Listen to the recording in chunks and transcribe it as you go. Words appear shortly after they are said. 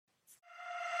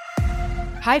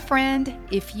Hi, friend.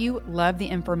 If you love the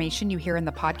information you hear in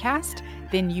the podcast,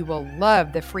 then you will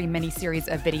love the free mini-series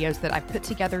of videos that I've put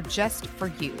together just for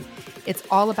you. It's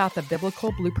all about the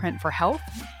biblical blueprint for health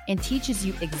and teaches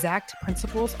you exact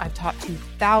principles I've taught to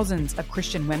thousands of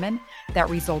Christian women that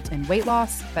result in weight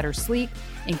loss, better sleep,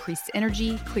 increased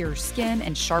energy, clearer skin,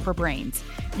 and sharper brains.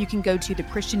 You can go to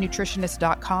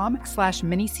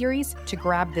thechristiannutritionist.com/miniseries to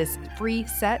grab this free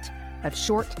set of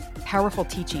short, powerful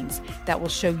teachings that will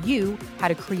show you how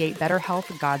to create better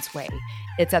health God's way.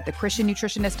 It's at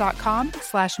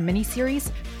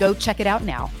thechristiannutritionist.com/miniseries. Go check it out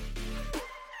now.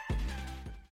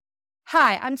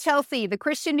 Hi, I'm Chelsea, the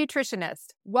Christian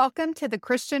nutritionist. Welcome to the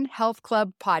Christian Health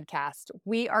Club podcast.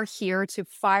 We are here to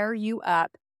fire you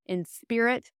up in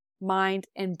spirit, mind,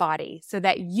 and body so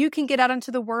that you can get out into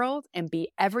the world and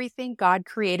be everything God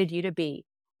created you to be.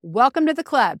 Welcome to the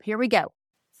club. Here we go.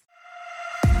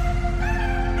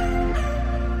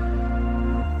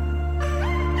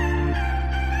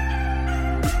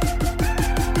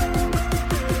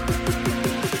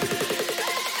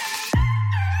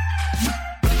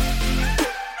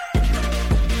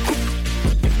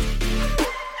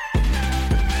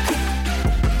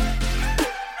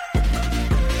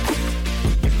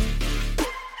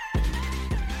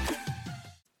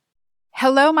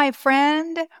 Hello, my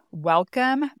friend.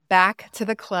 Welcome back to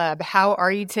the club. How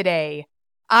are you today?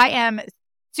 I am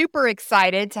super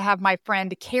excited to have my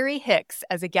friend Carrie Hicks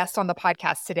as a guest on the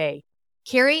podcast today.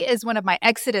 Carrie is one of my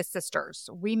Exodus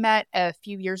sisters. We met a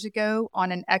few years ago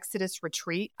on an Exodus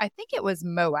retreat. I think it was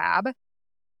Moab,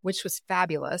 which was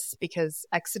fabulous because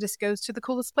Exodus goes to the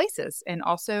coolest places and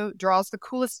also draws the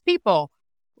coolest people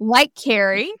like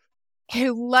Carrie,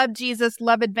 who love Jesus,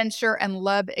 love adventure, and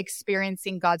love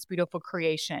experiencing God's beautiful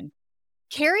creation.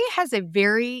 Carrie has a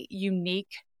very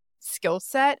unique skill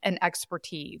set and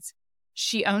expertise.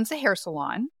 She owns a hair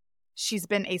salon. She's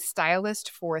been a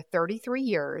stylist for 33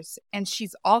 years, and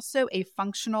she's also a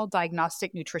functional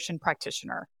diagnostic nutrition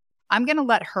practitioner. I'm going to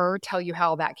let her tell you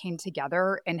how that came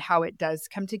together and how it does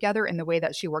come together in the way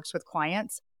that she works with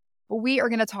clients. But we are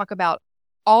going to talk about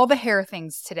all the hair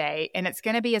things today, and it's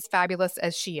going to be as fabulous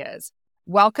as she is.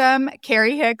 Welcome,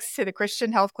 Carrie Hicks, to the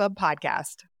Christian Health Club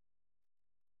podcast.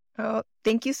 Oh,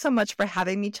 thank you so much for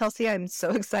having me, Chelsea. I'm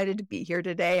so excited to be here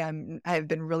today. I've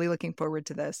been really looking forward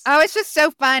to this. Oh, it's just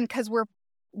so fun because we're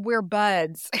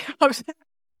buds.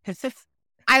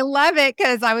 I love it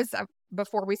because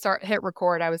before we hit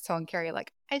record, I was telling Carrie,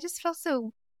 like, I just feel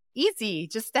so easy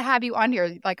just to have you on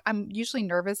here. Like, I'm usually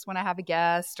nervous when I have a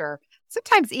guest or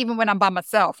sometimes even when I'm by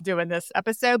myself doing this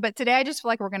episode. But today I just feel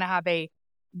like we're going to have a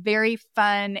very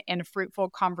fun and fruitful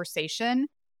conversation.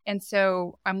 And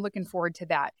so I'm looking forward to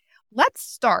that. Let's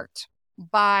start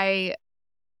by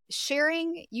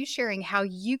sharing how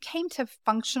you came to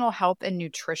functional health and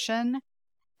nutrition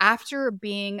after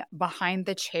being behind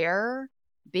the chair,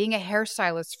 being a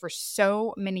hairstylist for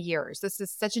so many years. This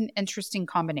is such an interesting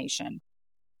combination.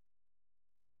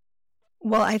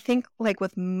 Well, I think like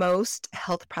with most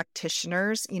health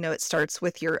practitioners, it starts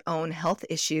with your own health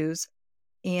issues.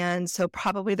 And so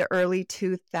probably the early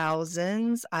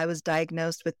 2000s, I was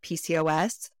diagnosed with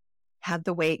PCOS, had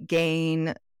the weight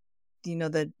gain,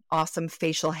 the awesome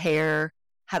facial hair,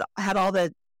 had all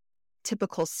the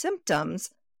typical symptoms.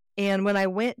 And when I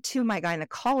went to my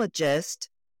gynecologist,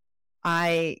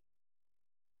 I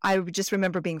just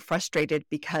remember being frustrated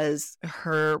because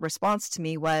her response to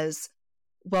me was,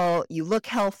 well, you look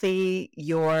healthy,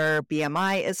 your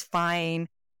BMI is fine,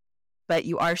 but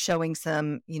you are showing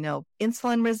some,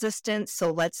 insulin resistance.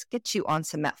 So let's get you on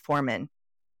some metformin.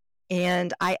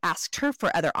 And I asked her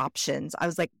for other options. I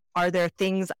was like, are there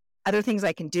other things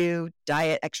I can do?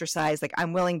 Diet, exercise, like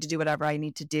I'm willing to do whatever I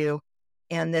need to do.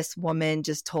 And this woman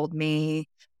just told me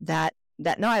that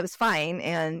no, I was fine.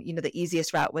 And, the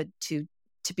easiest route would to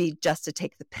be just to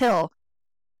take the pill.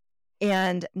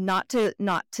 And not to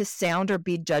sound or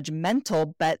be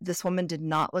judgmental, but this woman did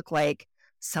not look like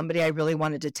somebody I really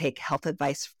wanted to take health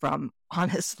advice from,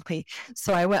 honestly.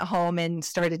 So I went home and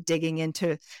started digging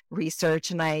into research,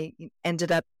 and I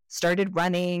started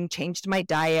running, changed my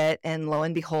diet, and lo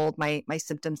and behold, my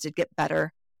symptoms did get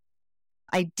better.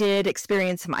 I did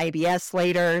experience some IBS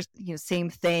later, same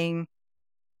thing.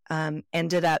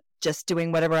 Ended up just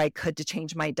doing whatever I could to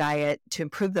change my diet to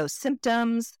improve those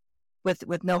symptoms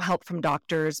with no help from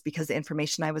doctors because the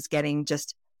information I was getting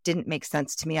just didn't make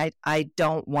sense to me. I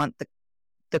don't want the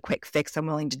quick fix. I'm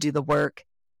willing to do the work.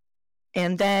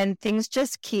 And then things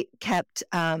just kept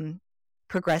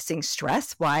progressing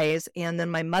stress-wise. And then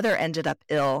my mother ended up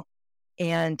ill,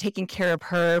 and taking care of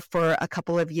her for a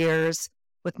couple of years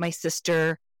with my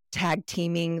sister, tag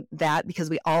teaming that because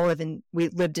we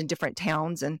lived in different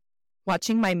towns. And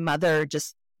watching my mother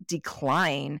just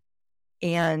decline,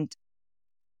 and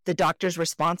the doctor's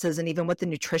responses, and even what the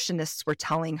nutritionists were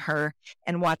telling her,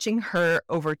 and watching her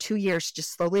over 2 years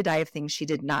just slowly die of things she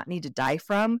did not need to die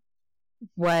from,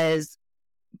 was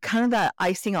kind of the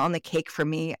icing on the cake for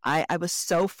me. I was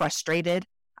so frustrated.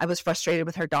 I was frustrated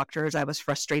with her doctors. I was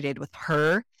frustrated with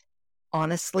her,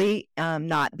 honestly,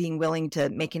 not being willing to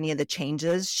make any of the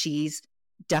changes. She's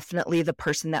definitely the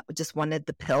person that just wanted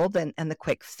the pill and the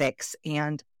quick fix.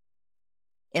 And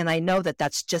I know that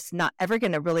that's just not ever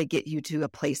going to really get you to a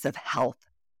place of health.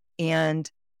 And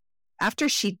after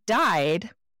she died,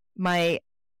 I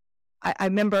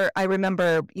remember,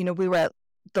 we were at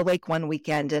the lake one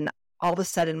weekend, and all of a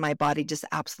sudden my body just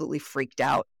absolutely freaked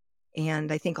out.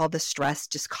 And I think all the stress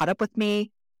just caught up with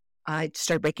me. I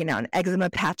started breaking out in eczema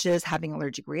patches, having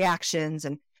allergic reactions.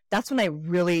 And that's when I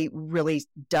really, really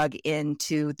dug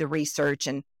into the research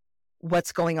and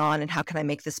what's going on and how can I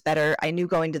make this better. I knew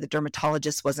going to the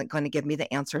dermatologist wasn't going to give me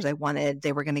the answers I wanted.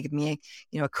 They were going to give me,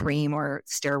 a cream or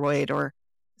steroid or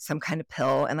some kind of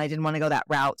pill, and I didn't want to go that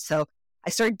route. So I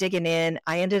started digging in.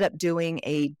 I ended up doing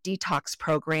a detox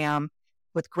program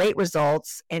with great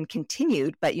results and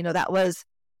continued, but that was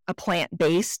a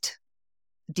plant-based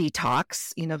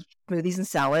detox, smoothies and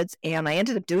salads. And I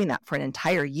ended up doing that for an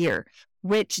entire year,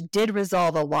 which did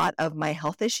resolve a lot of my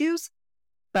health issues.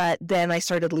 But then I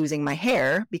started losing my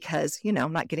hair because,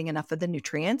 I'm not getting enough of the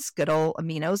nutrients, good old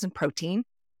aminos and protein.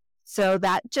 So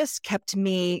that just kept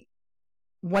me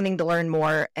wanting to learn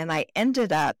more. And I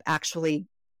ended up actually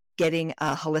getting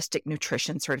a holistic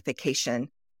nutrition certification.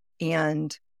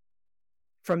 And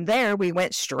from there, we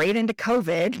went straight into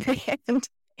COVID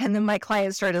and then my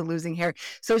clients started losing hair.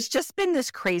 So it's just been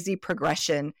this crazy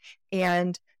progression,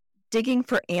 and digging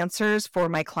for answers for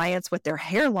my clients with their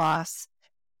hair loss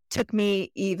took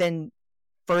me even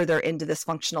further into this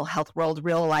functional health world,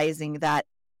 realizing that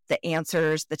the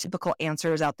typical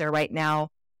answers out there right now,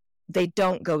 they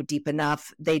don't go deep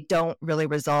enough. They don't really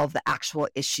resolve the actual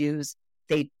issues.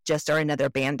 They just are another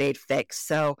Band-Aid fix.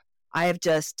 So I have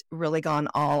just really gone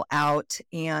all out.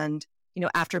 And,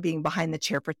 after being behind the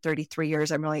chair for 33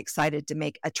 years, I'm really excited to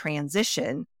make a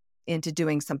transition into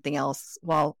doing something else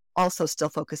while also still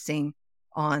focusing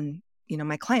on,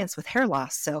 my clients with hair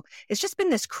loss. So it's just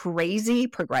been this crazy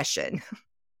progression.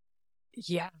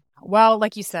 Yeah. Well,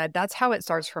 like you said, that's how it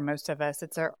starts for most of us.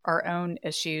 It's our own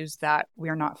issues that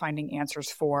we're not finding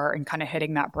answers for and kind of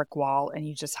hitting that brick wall. And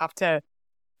you just have to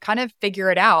kind of figure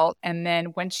it out. And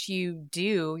then once you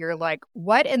do, you're like,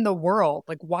 what in the world?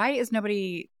 Like, why is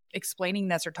nobody explaining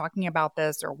this or talking about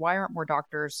this? Or why aren't more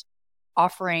doctors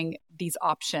offering these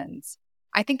options?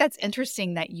 I think that's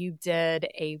interesting that you did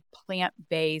a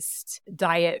plant-based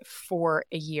diet for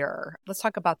a year. Let's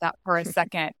talk about that for a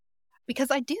second,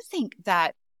 because I do think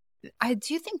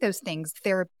those things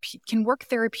can work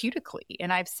therapeutically.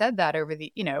 And I've said that over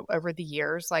the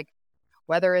years, like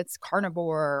whether it's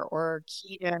carnivore or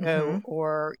keto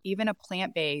or even a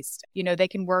plant-based, they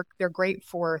can work. They're great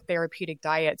for therapeutic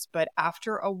diets, but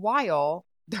after a while,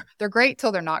 they're great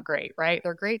till they're not great, right?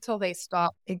 They're great till they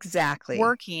stop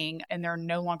working and they're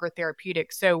no longer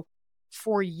therapeutic. So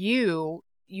for you,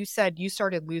 you said you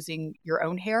started losing your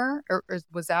own hair, or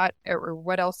was that, or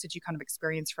what else did you kind of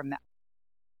experience from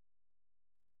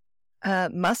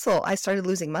that? Muscle. I started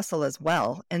losing muscle as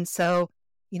well. And so,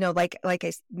 like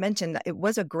I mentioned, it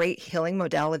was a great healing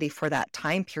modality for that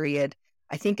time period.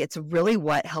 I think it's really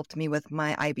what helped me with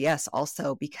my IBS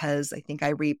also, because I think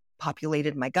I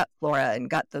repopulated my gut flora and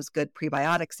got those good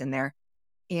prebiotics in there.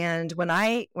 And when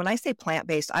I say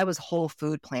plant-based, I was whole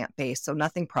food plant-based, so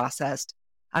nothing processed.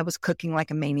 I was cooking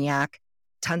like a maniac,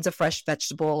 tons of fresh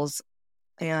vegetables.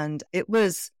 And I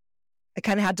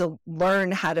kind of had to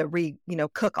learn how to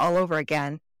cook all over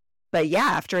again. But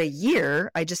yeah, after a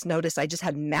year, I just noticed I just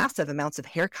had massive amounts of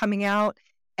hair coming out.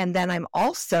 And then I'm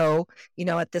also,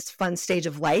 at this fun stage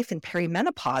of life in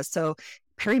perimenopause. So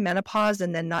perimenopause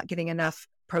and then not getting enough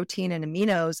protein and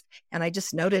aminos. And I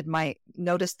just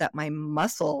noticed that my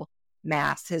muscle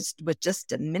mass was just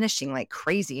diminishing like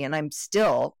crazy. And I'm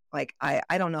still like, I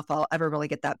don't know if I'll ever really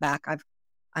get that back.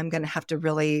 I'm going to have to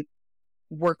really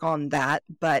work on that.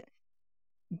 But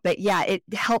yeah, it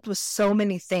helped with so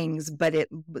many things, but it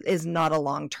is not a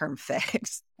long-term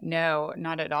fix. No,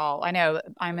 not at all. I know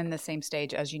I'm in the same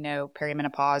stage as,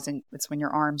 perimenopause, and it's when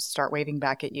your arms start waving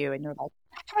back at you and you're like,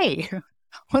 hey,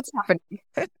 what's happening?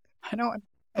 I don't.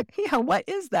 Yeah, what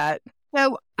is that?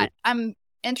 So I'm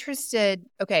interested.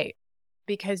 Okay.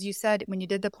 Because you said when you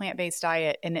did the plant-based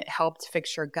diet and it helped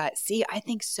fix your gut. See, I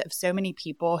think so many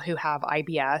people who have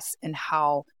IBS and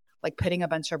how like putting a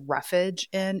bunch of roughage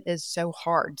in is so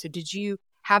hard. So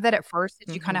have that at first?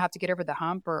 Did you kind Hmm. of have to get over the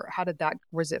hump, or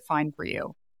was it fine for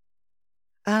you?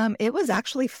 It was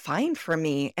actually fine for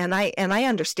me. And I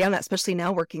understand that, especially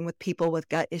now working with people with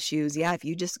gut issues. Yeah, if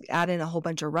you just add in a whole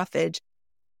bunch of roughage,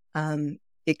 um,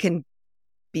 it can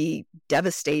be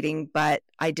devastating, but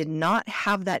I did not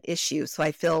have that issue. So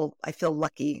I feel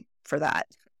lucky for that.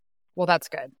 Well, that's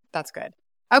good. That's good.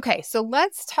 Okay, so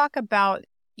let's talk about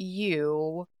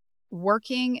you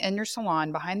working in your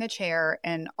salon behind the chair,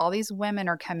 and all these women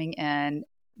are coming in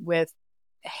with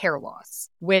hair loss,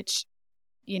 which,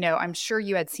 I'm sure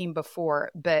you had seen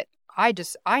before, but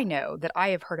I know that I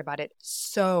have heard about it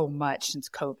so much since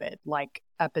COVID, like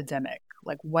epidemic,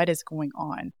 like what is going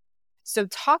on. So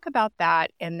talk about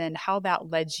that, and then how that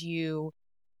led you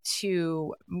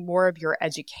to more of your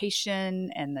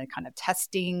education and the kind of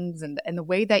testings, and the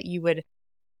way that you would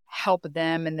help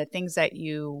them, and the things that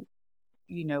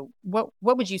what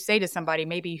would you say to somebody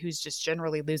maybe who's just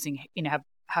generally losing,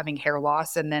 having hair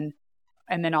loss, and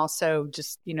then also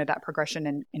just, that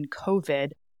progression in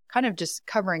COVID, kind of just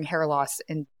covering hair loss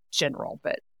in general,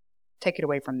 but take it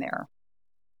away from there.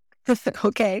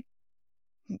 Okay.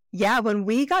 Yeah, when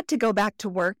we got to go back to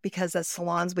work because as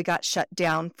salons, we got shut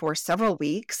down for several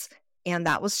weeks. And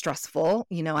that was stressful,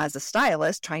 as a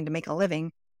stylist trying to make a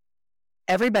living.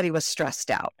 Everybody was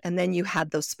stressed out. And then you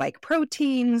had those spike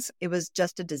proteins. It was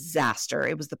just a disaster.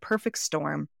 It was the perfect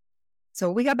storm.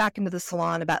 So we got back into the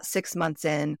salon about 6 months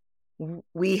in.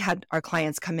 We had our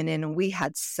clients coming in, and we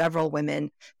had several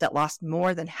women that lost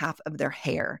more than half of their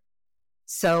hair.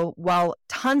 So while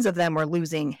tons of them were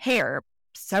losing hair,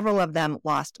 several of them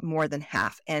lost more than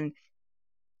half. And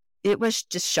it was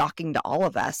just shocking to all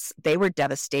of us. They were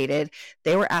devastated.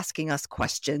 They were asking us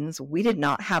questions. We did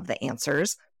not have the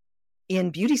answers.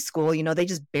 In beauty school, they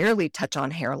just barely touch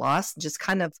on hair loss, just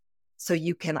kind of so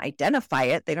you can identify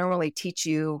it. They don't really teach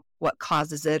you what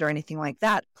causes it or anything like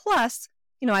that. Plus,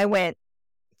 I went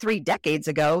 3 decades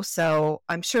ago, so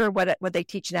I'm sure what they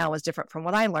teach now is different from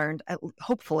what I learned,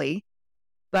 hopefully.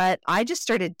 But I just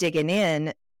started digging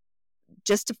in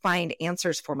just to find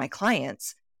answers for my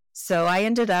clients. So I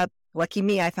ended up, lucky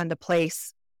me, I found a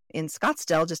place in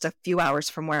Scottsdale, just a few hours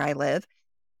from where I live.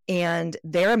 And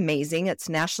they're amazing. It's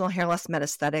National Hair Loss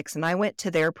Metaesthetics. And I went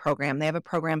to their program. They have a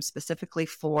program specifically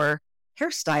for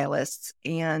hairstylists.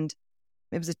 And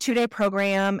it was a 2-day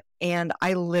program. And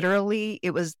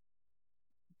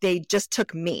they just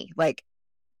took me. Like,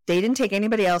 they didn't take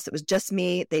anybody else. It was just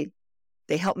me.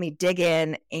 They helped me dig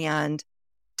in and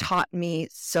taught me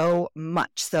so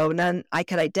much. So I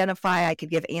could identify, I could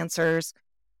give answers,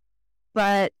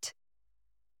 but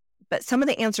some of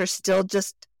the answers still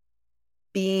just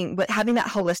but having that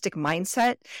holistic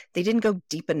mindset, they didn't go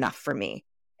deep enough for me.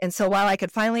 And so while I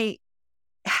could finally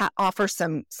offer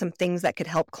some things that could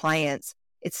help clients,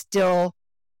 it still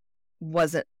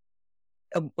wasn't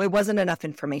enough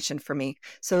information for me.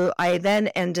 So I then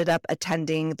ended up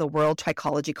attending the World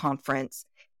Trichology Conference.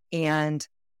 And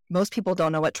most people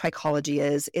don't know what trichology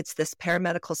is. It's this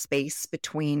paramedical space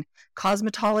between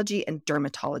cosmetology and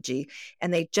dermatology.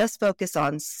 And they just focus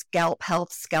on scalp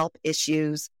health, scalp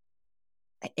issues,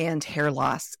 and hair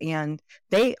loss. And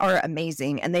they are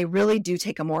amazing. And they really do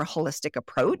take a more holistic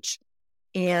approach.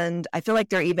 And I feel like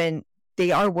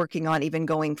they are working on even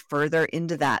going further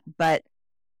into that. But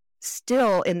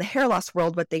still, in the hair loss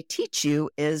world, what they teach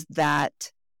you is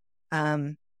that,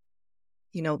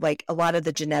 like a lot of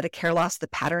the genetic hair loss, the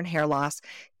pattern hair loss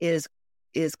is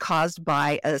caused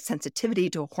by a sensitivity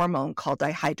to a hormone called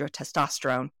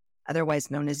dihydrotestosterone,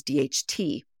 otherwise known as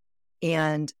DHT.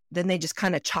 And then they just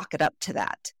kind of chalk it up to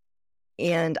that.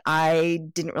 And I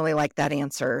didn't really like that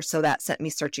answer. So that sent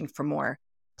me searching for more.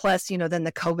 Plus, then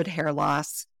the COVID hair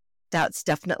loss, that's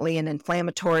definitely an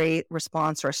inflammatory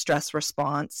response or a stress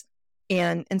response.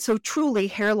 And so truly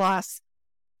hair loss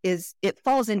it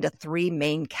falls into 3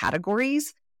 main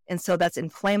categories. And so that's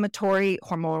inflammatory,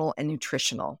 hormonal, and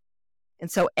nutritional.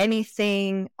 And so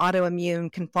anything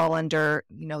autoimmune can fall under,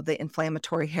 the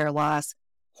inflammatory hair loss.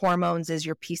 Hormones is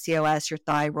your PCOS, your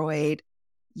thyroid.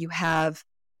 You have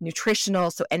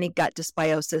nutritional, so any gut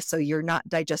dysbiosis, so you're not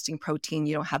digesting protein,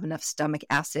 you don't have enough stomach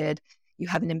acid, you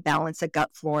have an imbalance of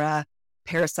gut flora,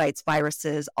 parasites,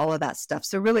 viruses, all of that stuff.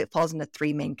 So really it falls into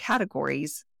 3 main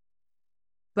categories.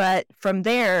 But from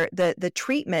there, the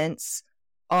treatments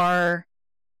are,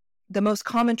 the most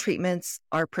common treatments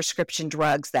are prescription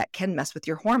drugs that can mess with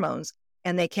your hormones,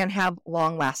 and they can have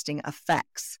long-lasting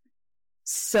effects.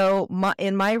 So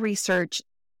in my research,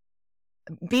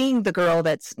 being the girl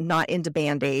that's not into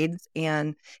Band-Aids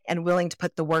and willing to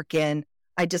put the work in,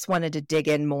 I just wanted to dig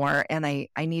in more, and I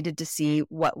needed to see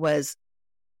what was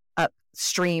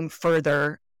upstream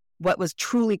further what was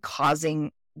truly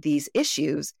causing these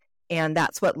issues. And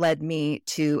that's what led me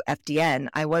to FDN.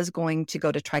 I was going to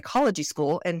go to trichology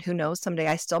school, and who knows, someday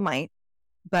I still might.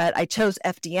 But I chose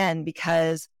FDN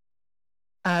because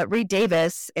Reed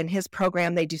Davis and his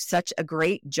program, they do such a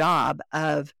great job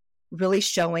of really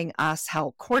showing us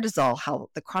how cortisol, how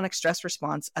the chronic stress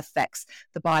response affects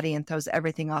the body and throws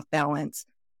everything off balance,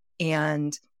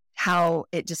 and how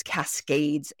it just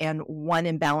cascades, and one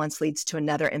imbalance leads to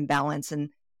another imbalance. And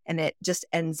it just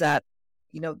ends up,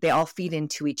 they all feed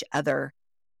into each other.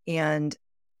 And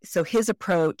so his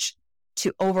approach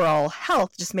to overall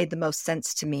health just made the most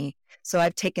sense to me. So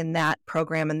I've taken that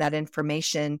program and that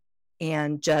information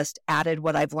and just added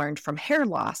what I've learned from hair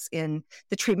loss in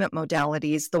the treatment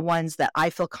modalities, the ones that I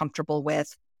feel comfortable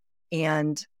with.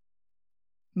 And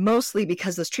mostly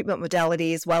because those treatment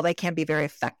modalities, while they can be very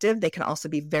effective, they can also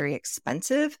be very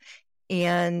expensive.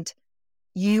 And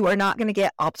you are not going to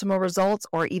get optimal results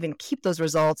or even keep those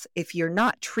results if you're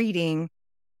not treating,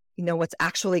 what's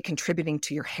actually contributing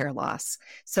to your hair loss.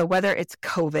 So whether it's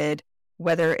COVID,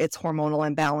 whether it's hormonal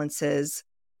imbalances,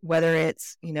 whether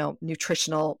it's,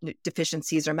 nutritional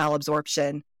deficiencies or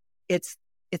malabsorption, it's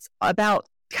about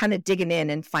kind of digging in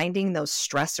and finding those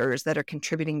stressors that are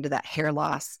contributing to that hair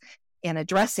loss and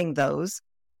addressing those,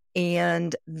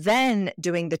 and then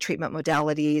doing the treatment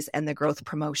modalities and the growth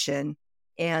promotion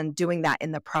and doing that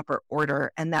in the proper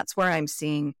order. And that's where I'm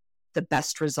seeing the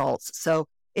best results. So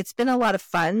it's been a lot of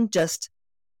fun just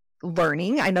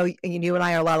learning. I know you and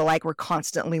I are a lot alike. We're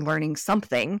constantly learning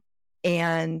something,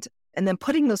 and then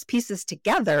putting those pieces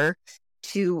together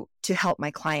to help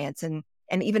my clients and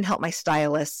even help my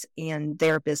stylists and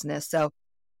their business. So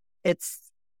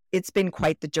it's been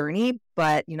quite the journey,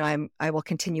 but I will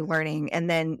continue learning. And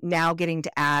then now getting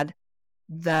to add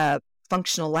the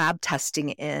functional lab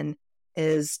testing in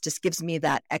just gives me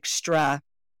that extra,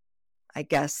 I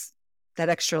guess, that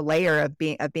extra layer of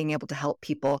being able to help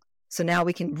people. So now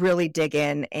we can really dig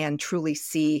in and truly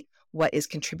see what is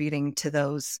contributing to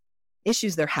those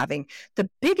issues they're having. The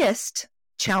biggest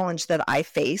challenge that I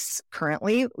face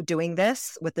currently doing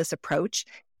this with this approach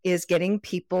is getting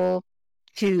people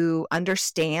to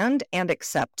understand and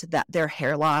accept that their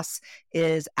hair loss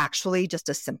is actually just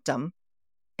a symptom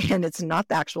and it's not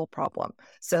the actual problem.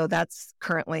 So that's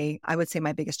currently, I would say,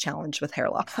 my biggest challenge with hair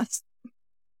loss.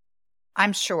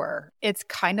 I'm sure it's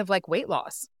kind of like weight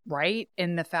loss, right?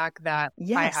 In the fact that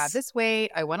I have this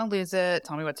weight, I want to lose it,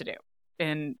 tell me what to do.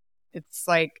 And it's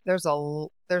like there's a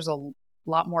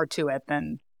lot more to it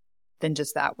than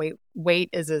just that. Weight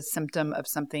is a symptom of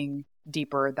something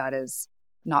deeper that is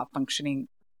not functioning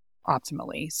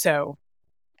optimally. So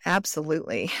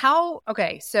absolutely.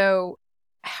 So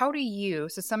how do you,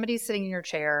 so somebody's sitting in your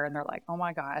chair and they're like, oh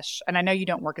my gosh. And I know you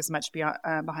don't work as much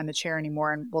behind the chair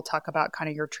anymore. And we'll talk about kind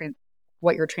of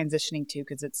what you're transitioning to,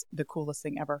 because it's the coolest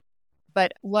thing ever.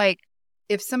 But like,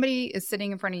 if somebody is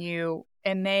sitting in front of you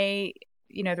and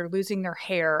they're losing their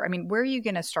hair, I mean, where are you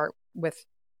going to start with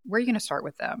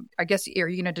them? I guess, are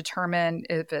you going to determine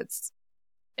if it's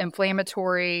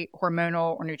inflammatory,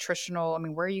 hormonal, or nutritional? I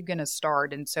mean, where are you going to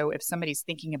start? And so if somebody's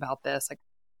thinking about this, like,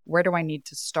 where do I need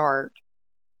to start?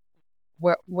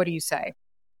 What do you say?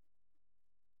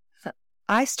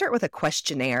 I start with a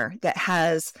questionnaire that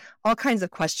has all kinds of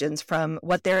questions, from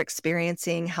what they're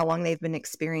experiencing, how long they've been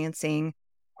experiencing.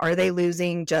 Are they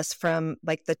losing just from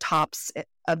like the tops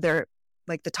of their,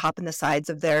 like the top and the sides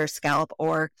of their scalp,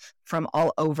 or from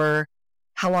all over?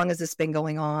 How long has this been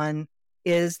going on?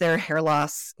 Is there hair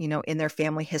loss, in their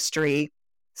family history?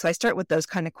 So I start with those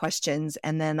kind of questions,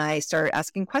 and then I start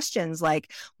asking questions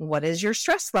like, what is your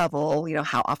stress level?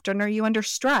 How often are you under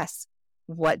stress?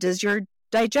 What does your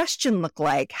digestion look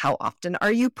like? How often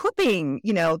are you pooping?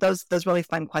 Those really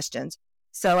fun questions.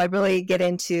 So I really get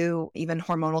into even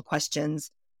hormonal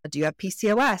questions. Do you have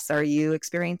PCOS? Are you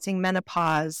experiencing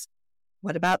menopause?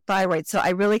 What about thyroid? So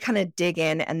I really kind of dig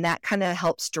in, and that kind of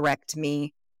helps direct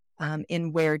me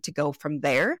in where to go from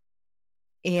there.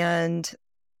 And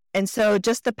so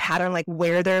just the pattern, like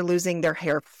where they're losing their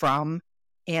hair from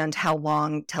and how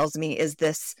long, tells me, is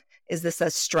this a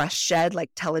stress shed,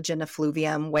 like telogen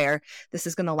effluvium, where this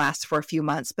is going to last for a few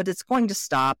months, but it's going to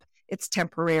stop, it's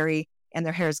temporary, and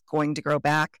their hair is going to grow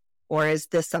back? Or is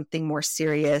this something more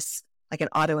serious, like an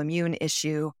autoimmune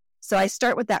issue? So I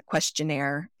start with that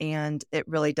questionnaire, and it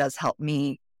really does help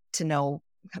me to know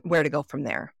where to go from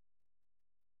there.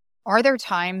 Are there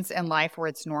times in life where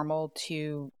it's normal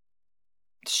to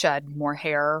shed more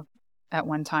hair at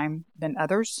one time than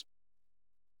others?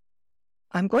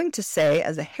 I'm going to say,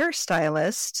 as a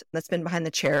hairstylist that's been behind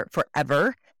the chair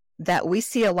forever, that we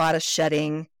see a lot of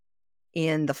shedding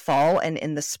in the fall and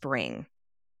in the spring.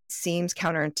 seems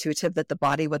counterintuitive that the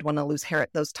body would want to lose hair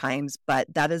at those times,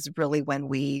 but that is really when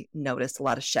we notice a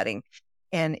lot of shedding.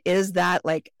 And is that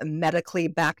like medically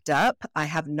backed up? I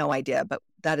have no idea, but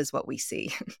that is what we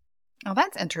see. Oh,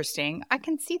 that's interesting. I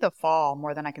can see the fall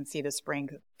more than I can see the spring.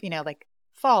 Like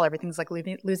fall, everything's like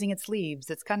losing its leaves.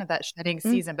 It's kind of that shedding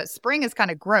season, but spring is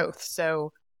kind of growth.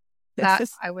 So that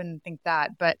I wouldn't think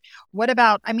that. But what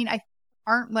about,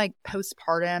 aren't like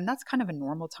postpartum, that's kind of a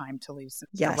normal time to lose,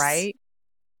 yes, right?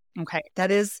 Okay.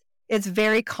 It's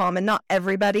very common. Not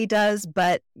everybody does,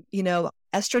 but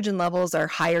estrogen levels are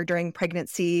higher during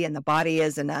pregnancy and the body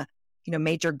is in a,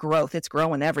 major growth. It's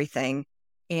growing everything.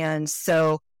 And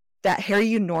so that hair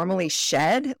you normally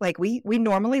shed, like we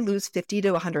normally lose 50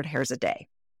 to 100 hairs a day.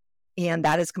 And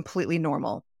that is completely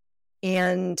normal.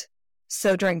 And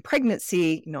so during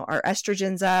pregnancy, our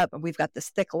estrogen's up and we've got this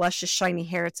thick, luscious, shiny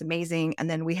hair. It's amazing. And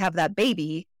then we have that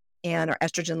baby and our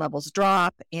estrogen levels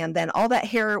drop. And then all that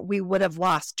hair we would have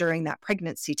lost during that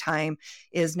pregnancy time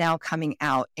is now coming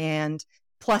out, and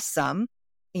plus some.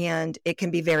 And it can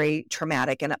be very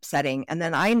traumatic and upsetting. And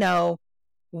then I know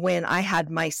when I had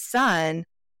my son,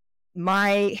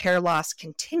 my hair loss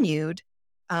continued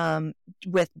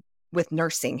with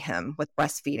nursing him, with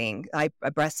breastfeeding. I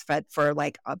breastfed for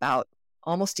like about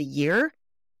almost a year,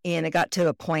 and it got to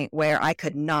a point where I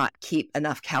could not keep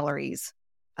enough calories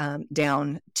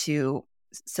down to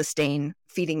sustain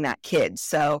feeding that kid.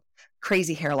 So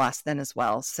crazy hair loss then as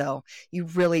well. So you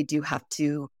really do have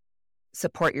to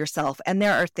support yourself. And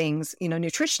there are things,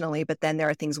 nutritionally, but then there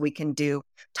are things we can do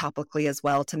topically as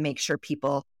well to make sure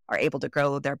people are able to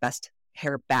grow their best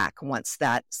hair back once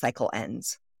that cycle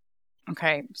ends.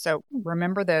 Okay. So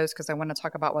remember those, because I want to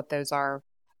talk about what those are.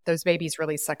 Those babies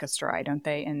really suck us dry, don't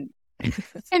they? And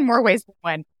in more ways than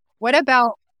one. What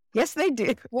about? Yes, they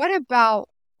do. What about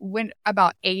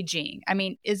about aging?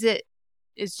 Is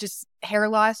just hair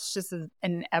loss just an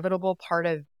inevitable part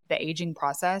of the aging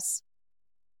process?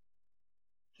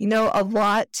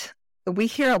 We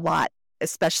hear a lot,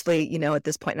 especially, at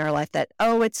this point in our life that,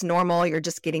 oh, it's normal. You're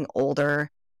just getting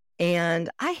older. And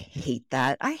I hate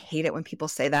that. I hate it when people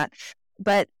say that.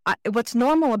 But what's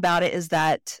normal about it is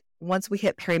that once we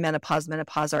hit perimenopause,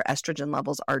 menopause, our estrogen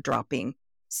levels are dropping.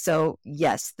 So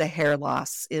yes, the hair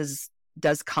loss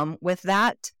does come with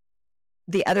that.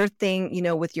 The other thing,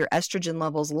 with your estrogen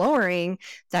levels lowering,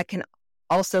 that can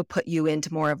also put you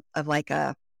into more of like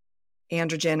a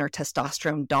androgen or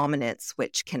testosterone dominance,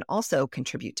 which can also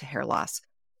contribute to hair loss.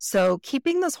 So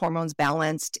keeping those hormones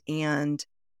balanced, and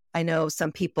I know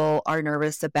some people are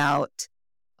nervous about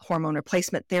hormone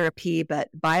replacement therapy, but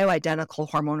bioidentical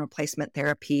hormone replacement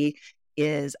therapy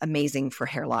is amazing for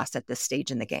hair loss at this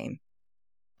stage in the game.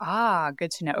 Ah,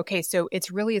 good to know. Okay, so it's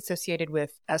really associated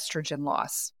with estrogen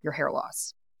loss, your hair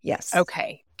loss. Yes.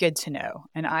 Okay, good to know.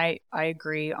 And I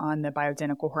agree on the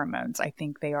bioidentical hormones. I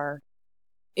think they are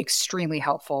extremely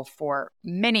helpful for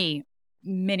many,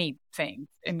 many things,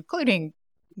 including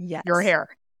your hair.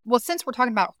 Well, since we're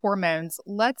talking about hormones,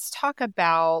 let's talk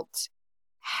about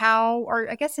how, or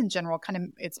I guess in general, kind of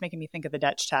it's making me think of the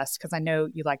Dutch test, because I know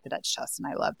you like the Dutch test and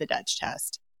I love the Dutch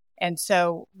test. And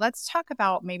so let's talk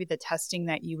about maybe the testing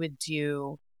that you would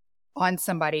do on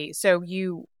somebody. So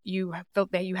you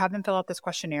have them fill out this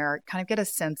questionnaire, kind of get a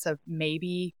sense of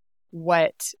maybe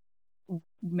what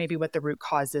the root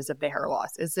cause is of the hair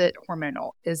loss. Is it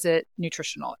hormonal? Is it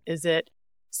nutritional? Is it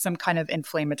some kind of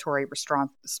inflammatory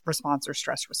response or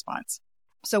stress response?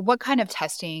 So what kind of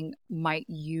testing might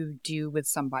you do with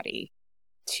somebody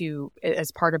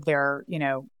as part of their,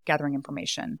 gathering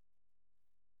information?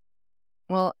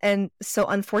 Well, and so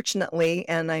unfortunately,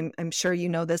 and I'm sure you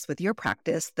know this with your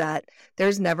practice, that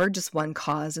there's never just one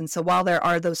cause. And so while there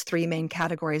are those three main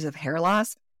categories of hair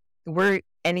loss,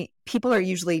 people are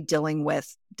usually dealing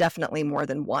with definitely more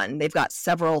than one. They've got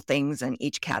several things in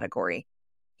each category.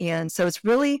 And so it's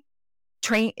really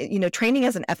training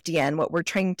as an FDN. What we're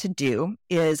trained to do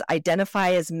is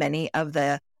identify as many of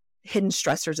the hidden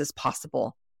stressors as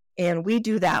possible. And we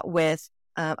do that with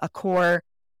a core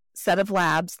set of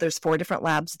labs. There's 4 different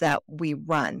labs that we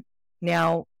run.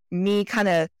 Now, me kind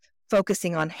of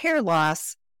focusing on hair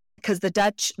loss, because the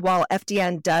Dutch, while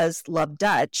FDN does love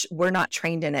Dutch, we're not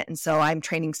trained in it. And so I'm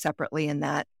training separately in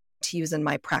that to use in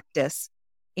my practice.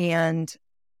 And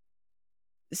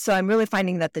so I'm really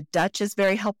finding that the Dutch is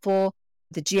very helpful,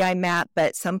 the GI map,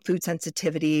 but some food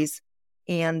sensitivities.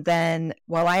 And then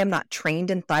while I am not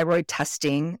trained in thyroid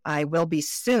testing, I will be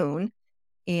soon.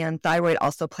 And thyroid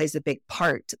also plays a big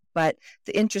part. But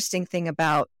the interesting thing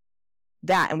about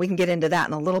that, and we can get into that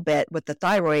in a little bit with the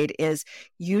thyroid, is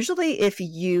usually if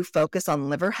you focus on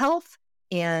liver health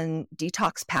and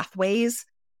detox pathways,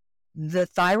 the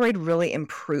thyroid really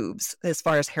improves as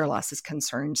far as hair loss is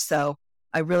concerned. So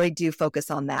I really do focus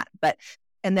on that.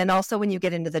 And then also when you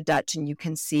get into the Dutch and you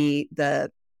can see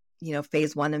the,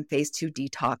 phase 1 and phase 2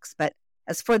 detox. But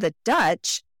as for the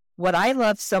Dutch, what I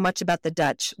love so much about the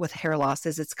Dutch with hair loss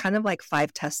is it's kind of like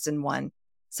 5 tests in one.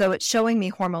 So it's showing me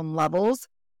hormone levels,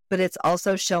 but it's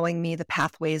also showing me the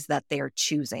pathways that they are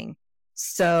choosing.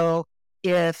 So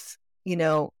if,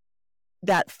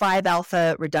 that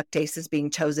 5-alpha reductase is being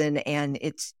chosen and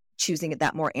it's choosing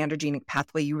that more androgenic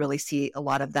pathway, you really see a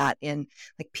lot of that in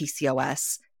like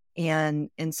PCOS. And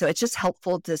so it's just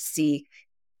helpful to see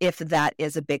if that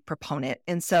is a big proponent.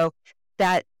 And so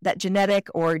that genetic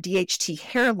or DHT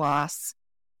hair loss,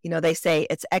 they say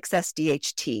it's excess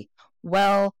DHT.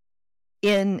 Well,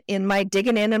 in my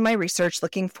digging in my research,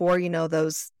 looking for,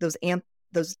 those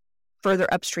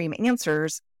further upstream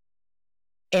answers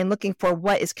and looking for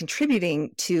what is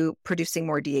contributing to producing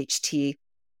more DHT,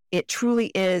 it truly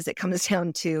is, it comes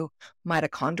down to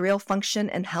mitochondrial function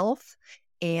and health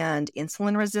and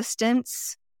insulin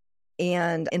resistance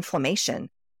and inflammation.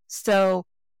 So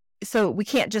we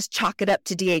can't just chalk it up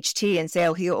to DHT and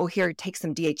say, here, take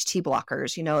some DHT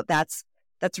blockers. That's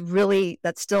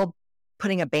still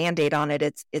putting a Band-Aid on it.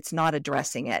 It's not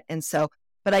addressing it. And so,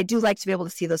 but I do like to be able to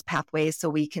see those pathways so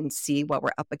we can see what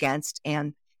we're up against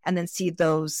and then see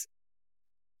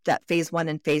that phase 1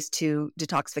 and phase 2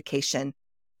 detoxification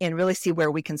and really see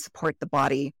where we can support the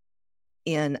body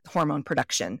in hormone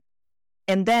production.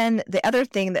 And then the other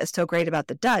thing that is so great about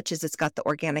the Dutch is it's got the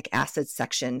organic acids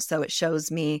section. So it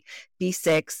shows me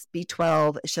B6,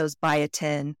 B12, it shows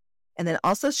biotin, and then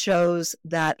also shows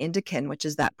that indican, which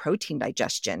is that protein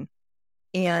digestion.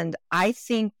 And I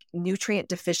think nutrient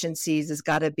deficiencies has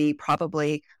got to be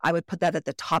probably, I would put that at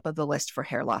the top of the list for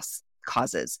hair loss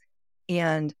causes.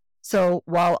 And so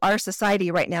while our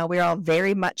society right now, we're all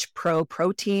very much pro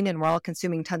protein and we're all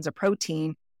consuming tons of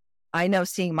protein, I know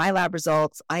seeing my lab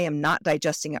results, I am not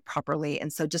digesting it properly.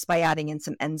 And so just by adding in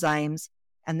some enzymes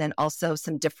and then also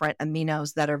some different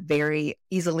aminos that are very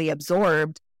easily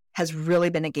absorbed has really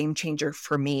been a game changer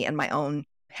for me and my own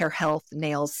hair health,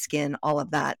 nails, skin, all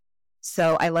of that.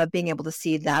 So I love being able to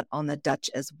see that on the Dutch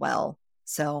as well.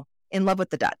 So in love with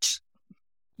the Dutch.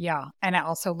 Yeah. And I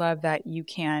also love that you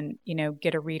can,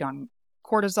 get a read on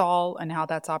cortisol and how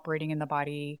that's operating in the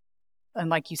body. And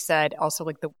like you said, also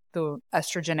like the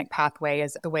estrogenic pathway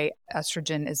is the way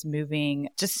estrogen is moving.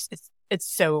 Just it's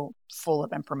so full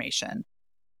of information.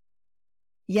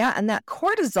 Yeah. And that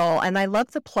cortisol, and I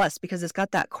love the plus because it's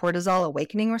got that cortisol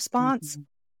awakening response.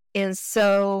 Mm-hmm. And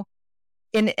so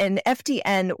in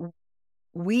FDN,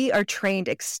 we are trained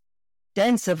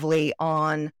extensively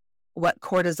on how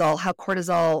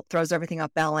cortisol throws everything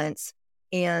off balance,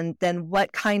 and then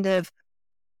what kind of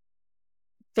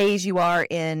phase you are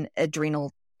in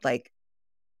adrenal,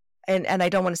 and I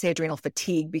don't want to say adrenal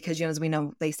fatigue because, as we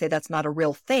know, they say that's not a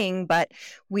real thing, but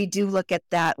we do look at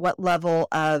that. What level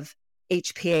of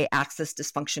HPA axis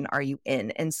dysfunction are you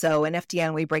in? And so in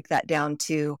FDN, we break that down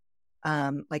to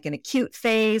like an acute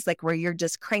phase, like where you're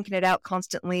just cranking it out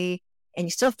constantly and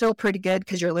you still feel pretty good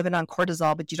because you're living on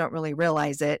cortisol, but you don't really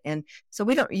realize it. And so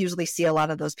we don't usually see a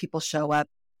lot of those people show up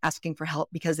asking for help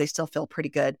because they still feel pretty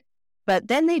good. But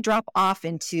then they drop off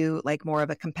into like more of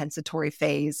a compensatory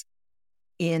phase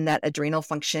in that adrenal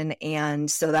function.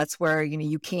 And so that's where,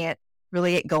 you can't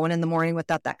really get going in the morning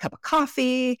without that cup of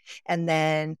coffee. And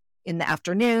then in the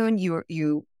afternoon,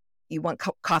 you want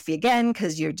coffee again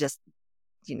because you're just,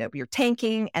 you're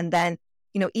tanking. And then,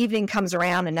 evening comes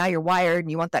around and now you're wired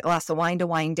and you want that glass of wine to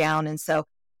wind down. And so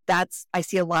I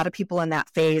see a lot of people in that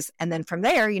phase. And then from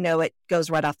there, it goes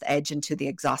right off the edge into the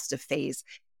exhaustive phase.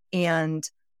 And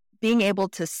being able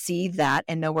to see that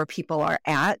and know where people are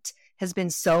at has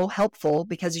been so helpful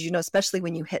because, especially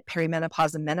when you hit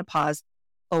perimenopause and menopause,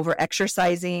 over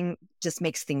exercising just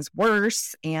makes things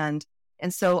worse. And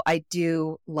so I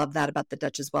do love that about the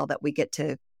Dutch as well, that we get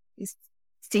to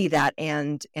see that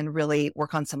and really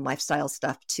work on some lifestyle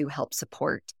stuff to help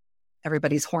support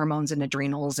everybody's hormones and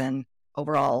adrenals and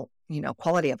overall,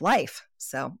 quality of life.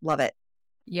 So love it.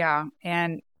 Yeah.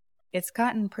 And it's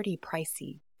gotten pretty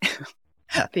pricey.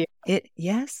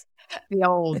 Yes. The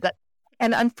old.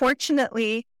 And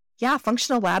unfortunately,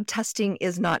 functional lab testing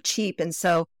is not cheap. And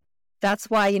so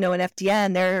that's why, in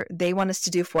FDN, they want us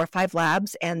to do 4 or 5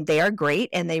 labs, and they are great.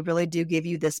 And they really do give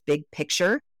you this big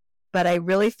picture. But I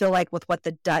really feel like with what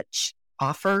the Dutch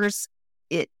offers,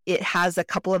 it has a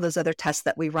couple of those other tests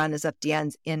that we run as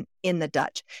FDNs in the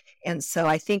Dutch. And so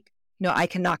I think, I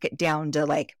can knock it down to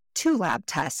like 2 lab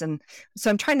tests. And so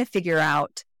I'm trying to figure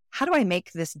out, how do I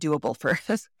make this doable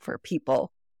for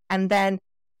people? And then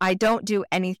I don't do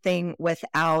anything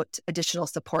without additional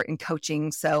support and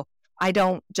coaching. So I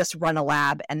don't just run a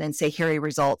lab and then say, here are your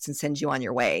results and send you on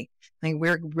your way. I mean,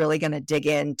 we're really going to dig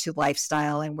into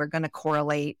lifestyle, and we're going to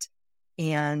correlate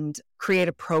and create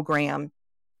a program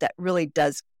that really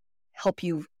does help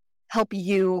your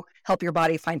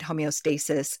body find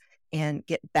homeostasis and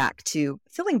get back to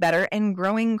feeling better and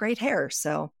growing great hair.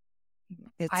 So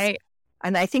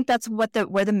and I think that's where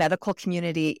the medical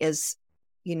community is,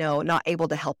 not able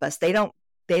to help us. They don't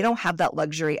have that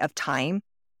luxury of time.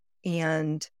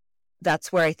 And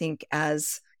that's where I think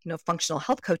as, functional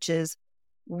health coaches,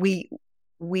 we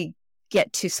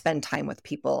get to spend time with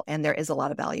people, and there is a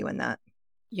lot of value in that.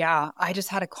 Yeah, I just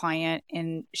had a client,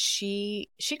 and she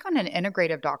got an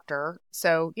integrative doctor.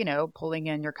 So, pulling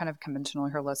in your kind of conventional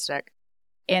holistic,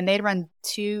 and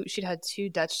she'd had 2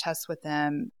 Dutch tests with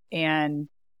them, and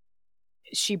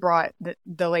she brought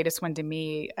the latest one to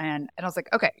me, and I was like,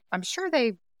 okay, I'm sure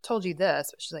they told you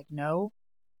this, but she's like, no.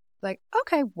 Like,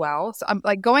 okay, well, so I'm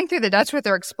like going through the Dutch with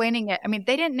her, explaining it. I mean,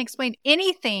 they didn't explain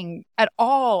anything at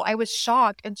all. I was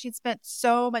shocked, and she'd spent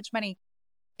so much money.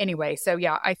 Anyway, so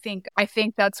yeah, I think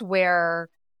that's where,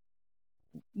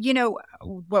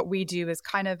 what we do is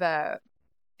kind of a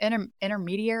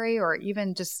intermediary, or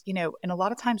even just, and a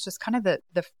lot of times just kind of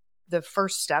the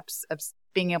first steps of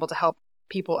being able to help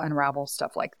people unravel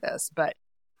stuff like this. But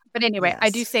anyway, yes.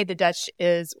 I do say the Dutch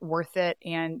is worth it,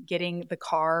 and getting the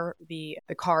car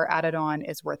added on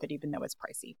is worth it, even though it's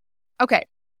pricey. Okay.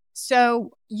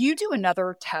 So you do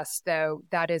another test though,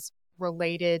 that is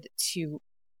related to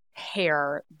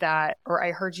hair or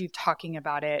I heard you talking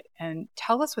about it, and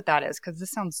tell us what that is, because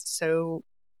this sounds so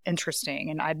interesting,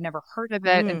 and I'd never heard of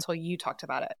it until you talked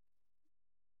about it.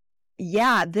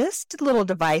 Yeah, this little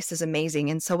device is amazing.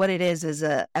 And so what it is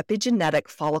a epigenetic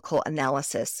follicle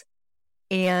analysis.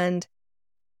 And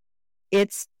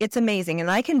it's amazing. And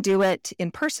I can do it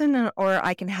in person, or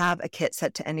I can have a kit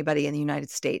sent to anybody in the United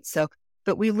States.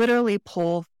 But we literally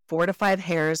pull 4 to 5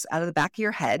 hairs out of the back of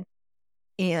your head,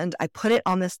 and I put it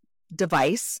on this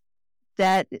device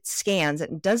that it scans.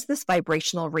 It does this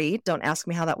vibrational read. Don't ask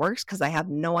me how that works, because I have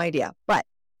no idea. But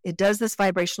it does this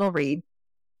vibrational read,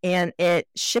 and it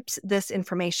ships this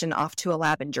information off to a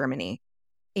lab in Germany.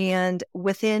 And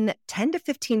within 10 to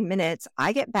 15 minutes,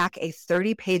 I get back a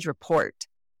 30-page report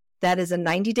that is a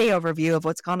 90-day overview of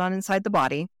what's gone on inside the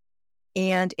body.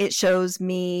 And it shows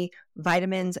me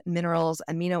vitamins, minerals,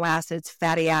 amino acids,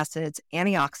 fatty acids,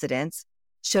 antioxidants,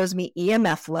 shows me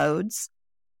EMF loads,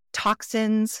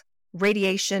 toxins,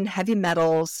 radiation, heavy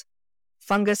metals,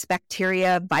 fungus,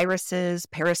 bacteria, viruses,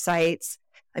 parasites.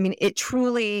 I mean, it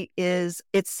truly is,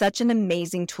 it's such an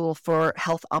amazing tool for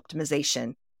health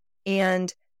optimization.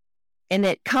 And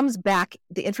it comes back,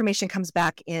 the information comes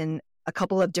back in a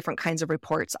couple of different kinds of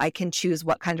reports. I can choose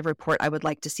what kind of report I would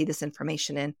like to see this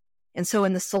information in. And so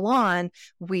in the salon,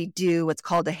 we do what's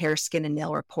called a hair, skin, and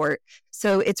nail report.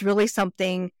 So it's really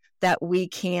something that we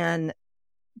can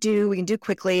do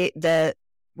quickly. The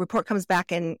report comes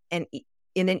back in an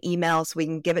email, so we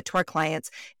can give it to our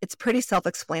clients. It's pretty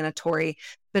self-explanatory,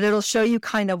 but it'll show you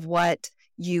kind of where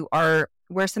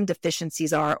some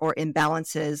deficiencies are or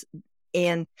imbalances.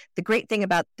 And the great thing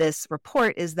about this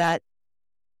report is that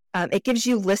it gives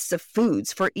you lists of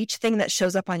foods for each thing that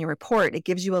shows up on your report. It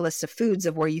gives you a list of foods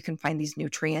of where you can find these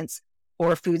nutrients,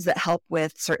 or foods that help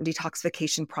with certain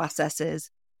detoxification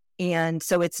processes. And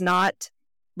so it's not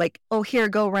like, oh, here,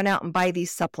 go run out and buy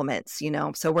these supplements,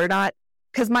 So we're not,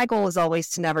 because my goal is always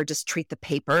to never just treat the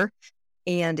paper,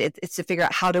 and it's to figure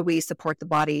out how do we support the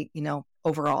body,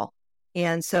 overall.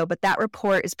 And so, but that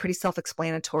report is pretty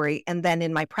self-explanatory. And then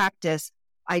in my practice,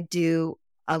 I do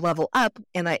a level up,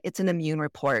 and it's an immune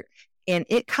report, and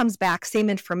it comes back, same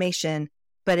information,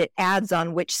 but it adds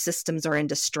on which systems are in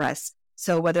distress.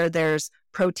 So whether there's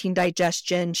protein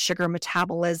digestion, sugar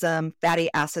metabolism, fatty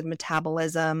acid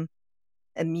metabolism,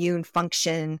 immune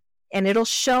function, and it'll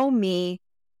show me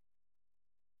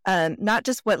not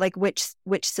just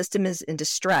which system is in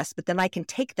distress, but then I can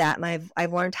take that, and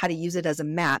I've learned how to use it as a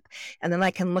map, and then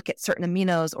I can look at certain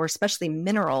aminos, or especially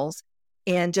minerals,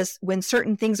 and just when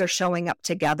certain things are showing up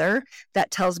together,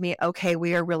 that tells me, okay,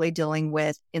 we are really dealing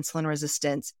with insulin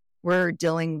resistance. We're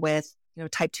dealing with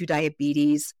type 2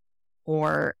 diabetes,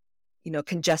 or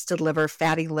congested liver,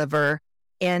 fatty liver,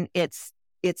 and it's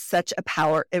such a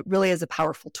power. It really is a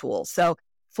powerful tool. So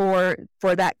for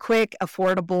that quick,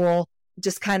 affordable,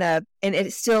 just kind of, and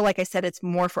it's still, like I said, it's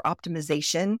more for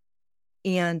optimization.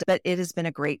 But it has been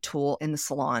a great tool in the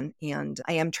salon, and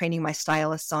I am training my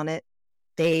stylists on it.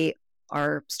 They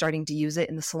are starting to use it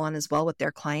in the salon as well with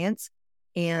their clients.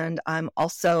 And I'm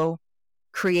also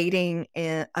creating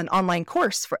an online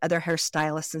course for other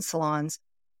hairstylists and salons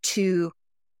to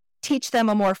teach them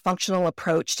a more functional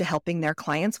approach to helping their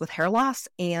clients with hair loss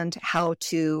and how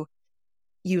to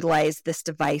utilize this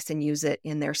device and use it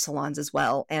in their salons as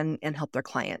well and help their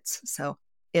clients. So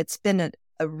it's been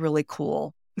a really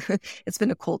cool, it's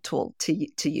been a cool tool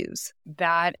to use.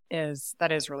 That is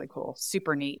really cool.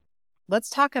 Super neat. Let's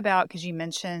talk about, because you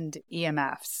mentioned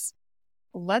EMFs.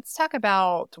 Let's talk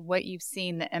about what you've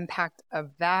seen, the impact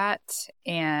of that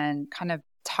and kind of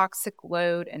toxic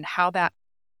load and how that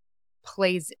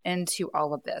plays into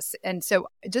all of this. And so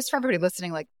just for everybody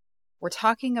listening, like we're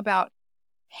talking about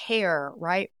hair,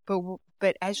 right?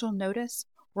 But as you'll notice,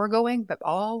 we're going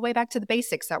all the way back to the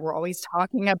basics that we're always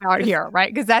talking about here,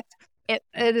 right? Because it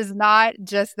is not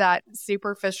just that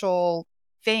superficial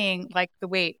thing like the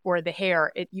weight or the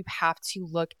hair. You have to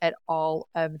look at all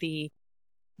of the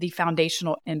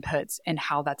foundational inputs and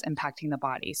how that's impacting the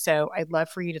body. So I'd love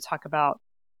for you to talk about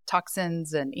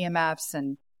toxins and EMFs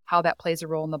and how that plays a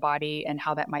role in the body and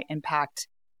how that might impact,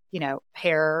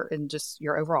 hair and just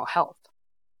your overall health.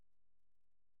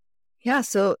 Yeah.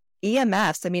 So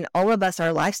EMFs, I mean, all of us,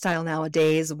 our lifestyle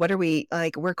nowadays, what are we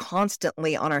like? We're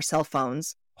constantly on our cell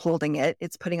phones holding it.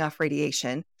 It's putting off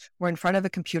radiation. We're in front of a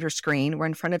computer screen. We're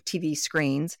in front of TV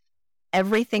screens.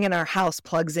 Everything in our house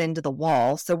plugs into the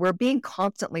wall. So we're being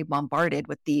constantly bombarded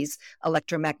with these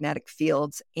electromagnetic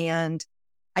fields. And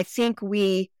I think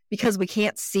because we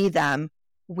can't see them,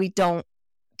 we don't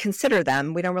consider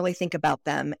them. We don't really think about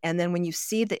them. And then when you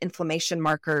see the inflammation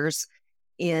markers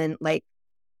in like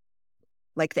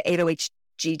the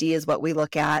 8-OHGD is what we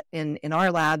look at in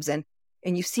our labs, and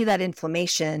you see that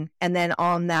inflammation, and then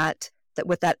on that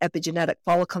with that epigenetic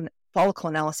follicle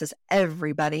analysis,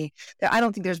 everybody, I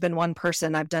don't think there's been one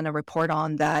person I've done a report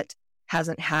on that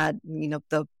hasn't had,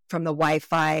 from the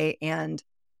Wi-Fi and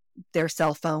their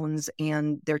cell phones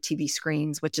and their TV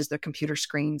screens, which is their computer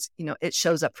screens, it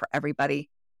shows up for everybody.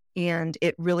 And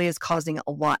it really is causing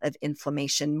a lot of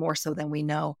inflammation, more so than we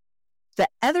know. The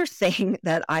other thing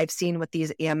that I've seen with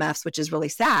these EMFs, which is really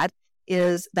sad,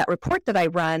 is that report that I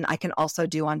run, I can also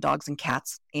do on dogs and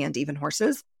cats and even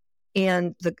horses.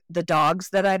 And the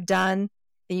dogs that I've done,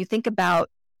 and you think about,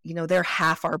 they're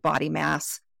half our body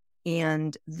mass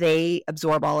and they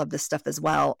absorb all of this stuff as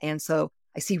well. And so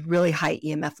I see really high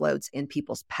EMF loads in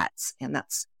people's pets, and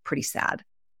that's pretty sad.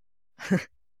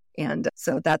 And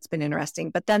so that's been interesting.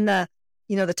 But then the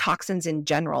toxins in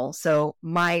general. So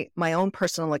my own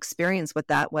personal experience with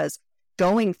that was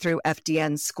going through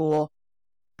FDN school.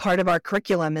 Part of our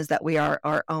curriculum is that we are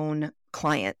our own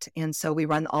client. And so we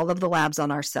run all of the labs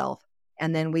on ourselves.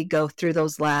 And then we go through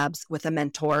those labs with a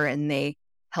mentor, and they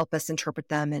help us interpret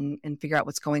them and figure out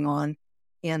what's going on.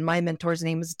 And my mentor's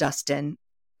name is Dustin.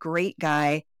 Great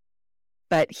guy.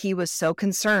 But he was so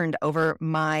concerned over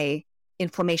my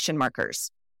inflammation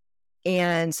markers.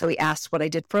 And so he asked what I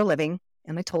did for a living.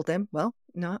 And I told him, well,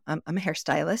 no, I'm a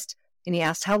hairstylist. And he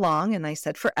asked how long, and I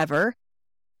said forever.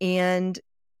 And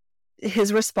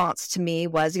his response to me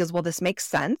was, he goes, well, this makes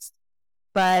sense.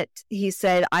 But he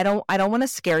said, I don't want to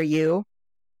scare you,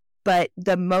 but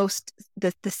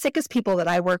the sickest people that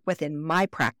I work with in my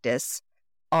practice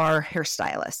are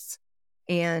hairstylists.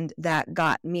 And that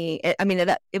got me,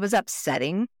 it was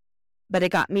upsetting, but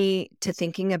it got me to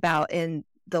thinking about, in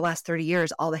the last 30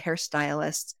 years, all the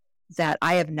hairstylists that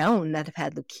I have known that have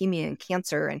had leukemia and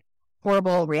cancer and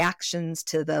horrible reactions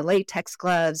to the latex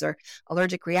gloves, or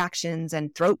allergic reactions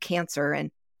and throat cancer.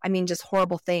 And just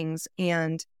horrible things.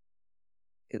 And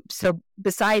so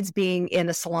besides being in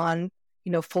a salon,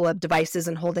 full of devices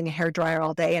and holding a hairdryer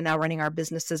all day, and now running our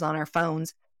businesses on our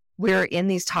phones, we're in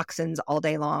these toxins all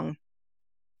day long.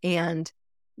 And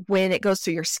when it goes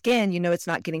through your skin, it's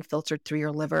not getting filtered through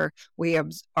your liver. We are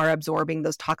absorbing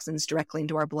those toxins directly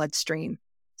into our bloodstream.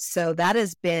 So that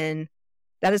is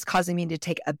causing me to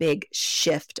take a big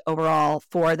shift overall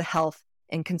for the health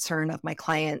and concern of my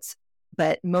clients,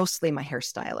 but mostly my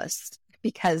hairstylists,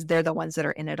 because they're the ones that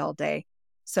are in it all day.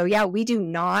 So yeah, we do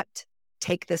not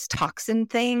take this toxin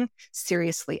thing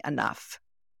seriously enough.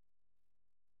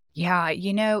 Yeah,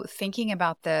 thinking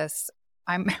about this,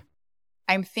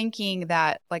 I'm thinking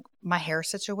that like my hair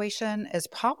situation is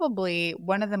probably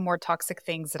one of the more toxic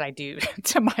things that I do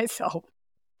to myself.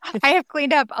 I have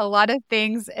cleaned up a lot of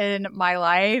things in my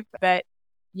life, but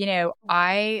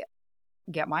I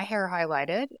get my hair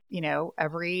highlighted,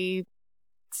 every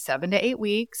 7 to 8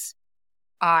 weeks.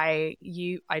 I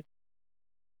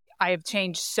have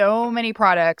changed so many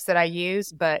products that I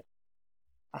use, but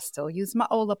I still use my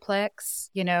Olaplex,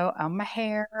 on my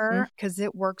hair because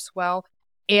it works well.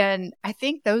 And I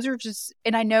think those are just,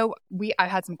 and I know I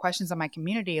had some questions on my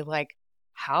community, like,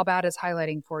 how bad is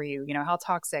highlighting for you? You know, how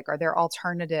toxic? Are there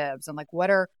alternatives? And like, what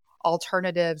are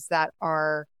alternatives that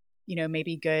are, you know,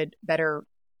 maybe good, better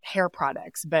hair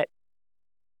products? But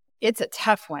it's a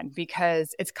tough one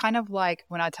because it's kind of like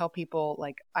when I tell people,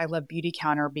 like, I love Beauty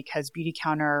Counter because Beauty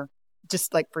Counter,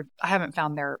 just like I haven't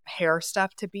found their hair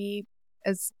stuff to be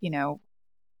as, you know,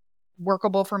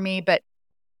 workable for me, but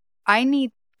I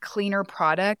need cleaner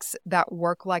products that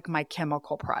work like my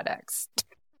chemical products.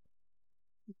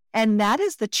 And that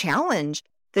is the challenge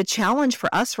for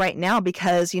us right now,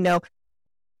 because, you know,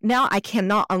 now I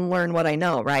cannot unlearn what I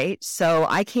know, right? So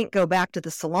I can't go back to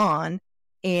the salon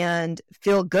and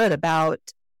feel good about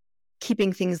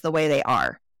keeping things the way they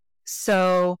are.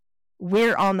 So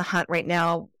we're on the hunt right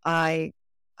now. I've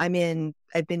been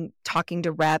talking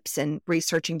to reps and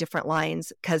researching different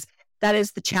lines, because that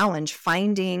is the challenge,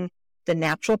 finding the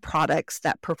natural products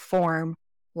that perform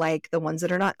like the ones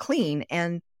that are not clean.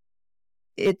 And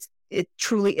it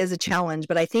truly is a challenge,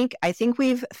 but I think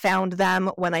we've found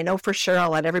them. When I know for sure,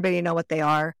 I'll let everybody know what they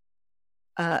are.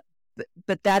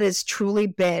 But that has truly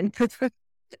been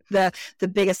the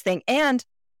biggest thing. And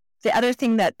the other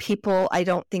thing that people, I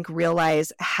don't think,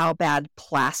 realize how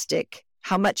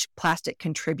much plastic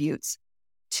contributes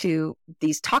to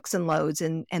these toxin loads,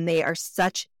 and they are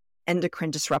such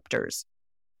endocrine disruptors.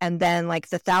 And then like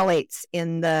the phthalates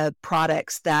in the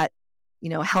products that, you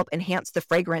know, help enhance the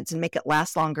fragrance and make it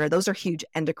last longer, those are huge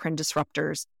endocrine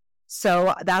disruptors.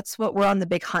 So that's what we're on the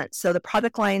big hunt. So the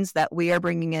product lines that we are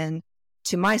bringing in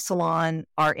to my salon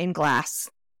are in glass.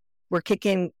 We're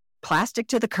kicking plastic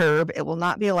to the curb. It will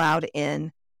not be allowed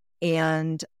in.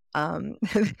 And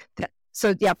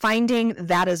so yeah, finding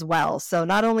that as well. So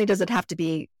not only does it have to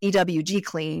be EWG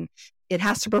clean, it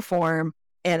has to perform,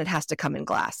 and it has to come in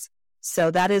glass.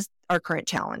 So that is our current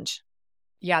challenge.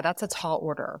 Yeah, that's a tall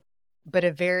order, but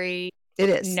a very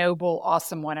noble,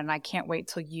 awesome one. And I can't wait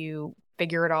till you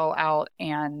figure it all out,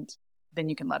 and then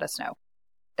you can let us know.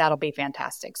 That'll be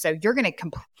fantastic. So you're going to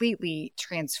completely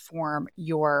transform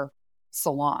your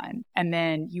salon. And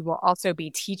then you will also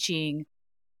be teaching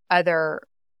other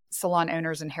salon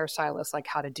owners and hairstylists like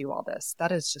how to do all this.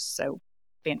 That is just so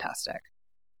fantastic.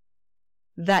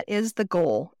 That is the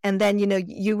goal. And then, you know,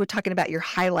 you were talking about your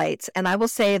highlights, and I will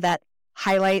say that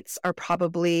highlights are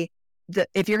probably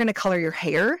if you're going to color your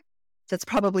hair, that's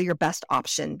probably your best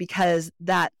option, because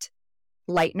that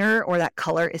lightener or that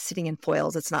color is sitting in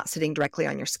foils. It's not sitting directly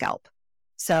on your scalp.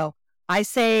 So I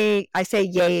say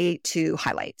yay to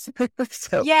highlights.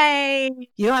 So yay.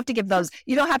 You don't have to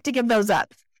give those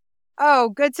up. Oh,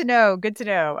 good to know. Good to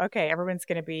know. Okay. Everyone's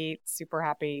going to be super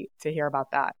happy to hear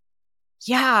about that.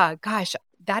 Yeah, gosh,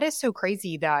 that is so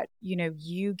crazy that, you know,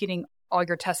 you getting all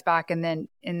your tests back and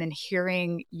then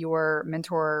hearing your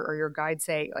mentor or your guide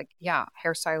say, like, yeah,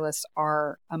 hairstylists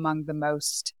are among the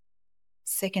most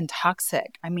sick and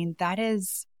toxic. I mean, that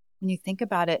is, when you think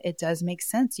about it, it does make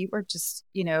sense. You are just,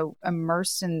 you know,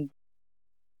 immersed in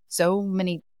so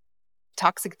many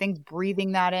toxic things,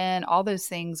 breathing that in, all those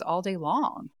things all day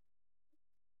long.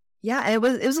 Yeah, it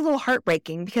was a little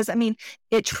heartbreaking, because I mean,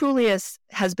 it truly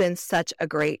has been such a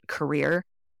great career.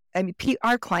 I mean,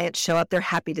 our clients show up, they're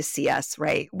happy to see us,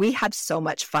 right? We have so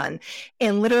much fun.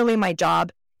 And literally my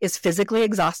job is physically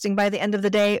exhausting by the end of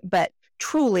the day, but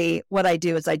truly what I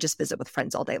do is I just visit with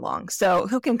friends all day long. So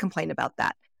who can complain about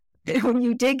that? When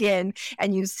you dig in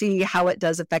and you see how it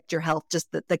does affect your health, just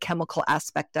the chemical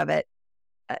aspect of it,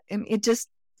 it just,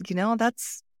 you know,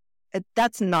 that's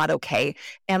not okay.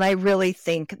 And I really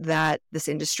think that this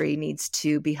industry needs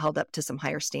to be held up to some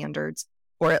higher standards,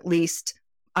 or at least,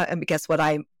 I guess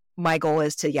my goal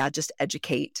is to, just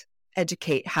educate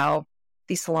how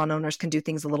these salon owners can do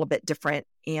things a little bit different.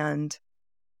 And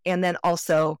then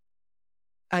also,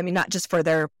 I mean, not just for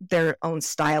their own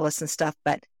stylists and stuff,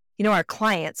 but, you know, our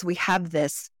clients, we have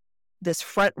this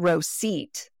front row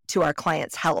seat to our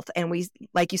clients' health. And we,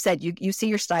 like you said, you see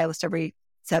your stylist every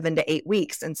 7 to 8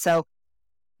 weeks. And so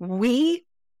we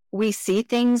see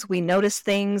things, we notice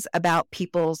things about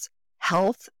people's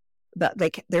health, but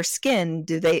like their skin,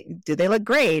 do they look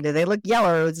gray? Do they look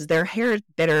yellow? Is their hair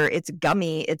bitter? It's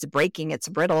gummy, it's breaking, it's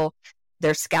brittle.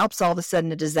 Their scalp's all of a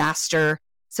sudden a disaster.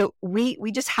 So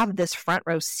we just have this front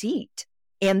row seat.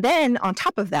 And then on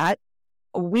top of that,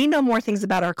 we know more things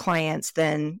about our clients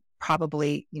than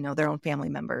probably, you know, their own family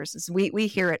members. We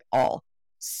hear it all.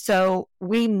 So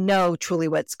we know truly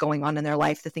what's going on in their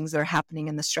life, the things that are happening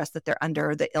and the stress that they're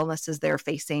under, the illnesses they're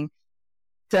facing.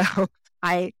 So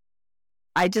I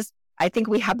think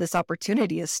we have this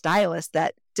opportunity as stylists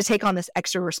to take on this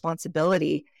extra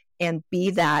responsibility and be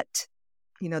that,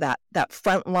 you know, that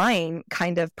front line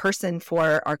kind of person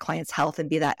for our clients' health, and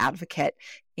be that advocate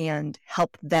and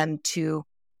help them to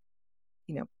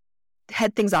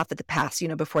head things off at the pass,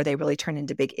 before they really turn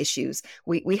into big issues.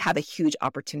 We have a huge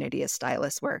opportunity as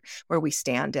stylists where we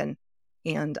stand,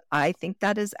 and I think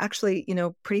that is actually,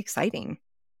 pretty exciting.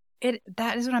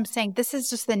 That is what I'm saying. This is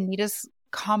just the neatest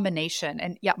combination.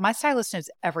 And yeah, my stylist knows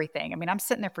everything. I mean, I'm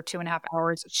sitting there for 2.5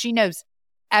 hours. She knows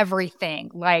everything.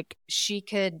 Like she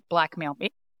could blackmail me.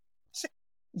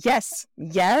 Yes,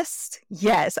 yes,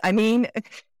 yes. I mean,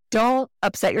 don't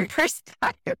upset your stylist.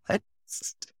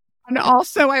 And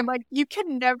also, I'm like, you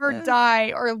can never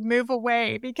die or move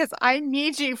away because I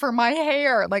need you for my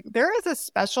hair. Like, there is a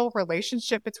special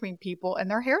relationship between people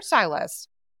and their hairstylist.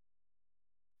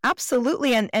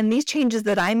 Absolutely. And these changes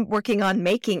that I'm working on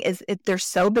making they're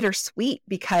so bittersweet,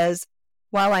 because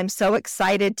while I'm so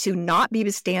excited to not be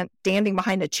standing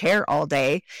behind a chair all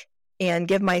day and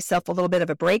give myself a little bit of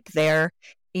a break there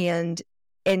and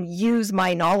use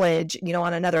my knowledge,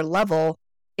 on another level,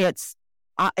 it's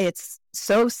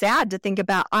so sad to think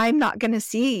about. I'm not going to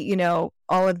see,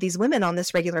 all of these women on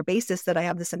this regular basis that I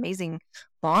have this amazing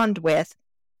bond with.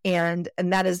 And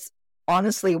that is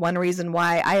honestly one reason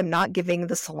why I am not giving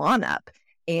the salon up.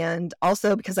 And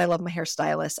also because I love my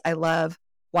hairstylists. I love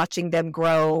watching them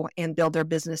grow and build their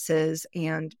businesses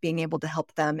and being able to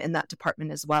help them in that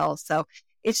department as well. So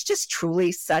it's just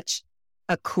truly such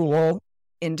a cool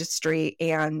industry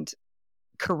and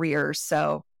career.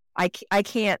 So I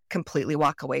can't completely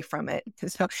walk away from it.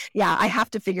 So yeah, I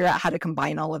have to figure out how to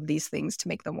combine all of these things to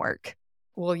make them work.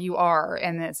 Well, you are.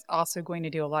 And it's also going to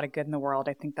do a lot of good in the world.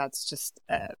 I think that's just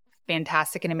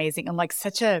fantastic and amazing. And like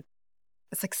it's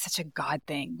like such a God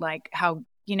thing. Like how,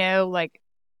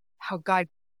 how God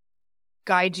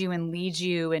guides you and leads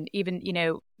you and even,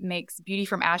 makes beauty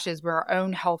from ashes where our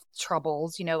own health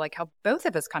troubles, like how both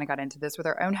of us kind of got into this with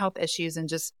our own health issues and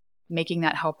just making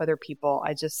that help other people.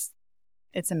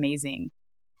 It's amazing.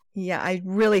 Yeah, I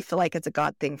really feel like it's a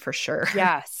God thing for sure.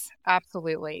 Yes,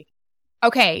 absolutely.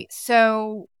 Okay,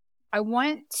 so I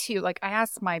want to, I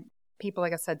asked my people,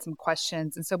 like I said, some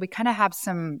questions. And so we kind of have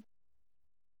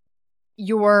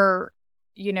your,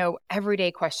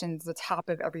 everyday questions, the top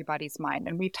of everybody's mind.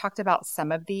 And we've talked about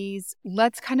some of these.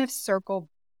 Let's kind of circle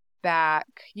back.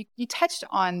 You touched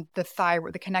on the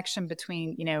thyroid, the connection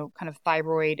between, kind of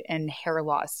thyroid and hair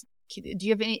loss.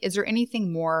 Is there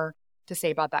anything more to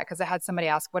say about that? Because I had somebody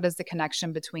ask, what is the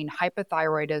connection between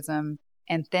hypothyroidism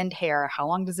and thinned hair? How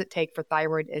long does it take for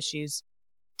thyroid issues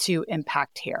to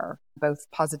impact hair, both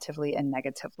positively and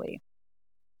negatively?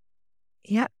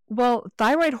 Yeah, well,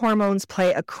 thyroid hormones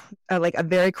play a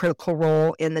very critical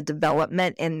role in the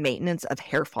development and maintenance of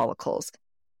hair follicles.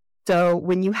 So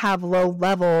when you have low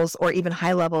levels or even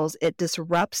high levels, it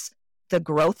disrupts the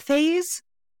growth phase,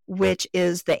 which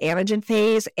is the anagen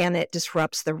phase, and it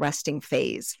disrupts the resting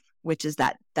phase, which is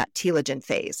that telogen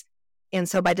phase. And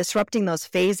so by disrupting those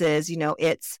phases,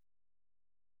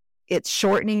 it's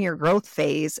shortening your growth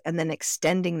phase and then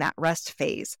extending that rest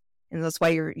phase. And that's why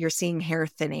you're seeing hair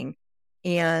thinning.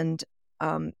 And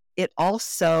it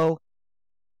also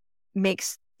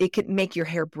could make your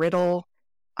hair brittle.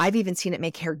 I've even seen it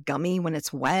make hair gummy when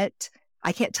it's wet.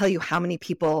 I can't tell you how many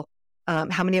people,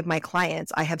 how many of my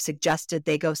clients I have suggested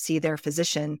they go see their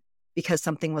physician because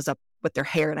something was up with their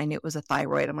hair and I knew it was a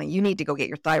thyroid. I'm like, you need to go get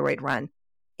your thyroid run.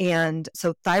 And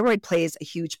so thyroid plays a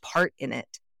huge part in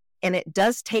it. And it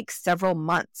does take several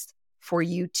months for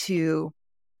you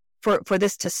for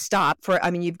this to stop.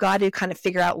 You've got to kind of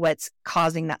figure out what's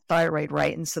causing that thyroid,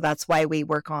 right? And so that's why we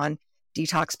work on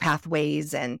detox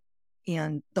pathways and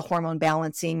the hormone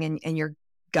balancing in your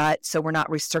gut. So we're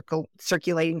not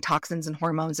circulating toxins and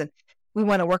hormones. And we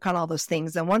want to work on all those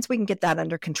things. And once we can get that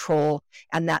under control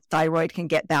and that thyroid can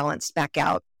get balanced back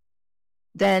out,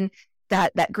 then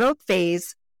that growth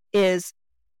phase is,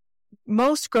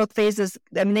 most growth phases,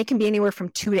 they can be anywhere from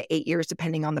 2 to 8 years,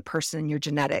 depending on the person and your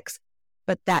genetics.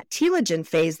 But that telogen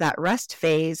phase, that rest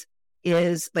phase,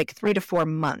 is like 3 to 4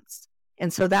 months.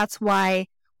 And so that's why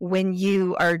when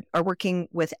you are working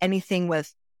with anything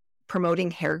with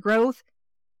promoting hair growth,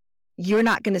 you're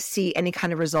not going to see any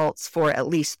kind of results for at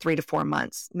least 3 to 4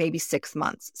 months, maybe 6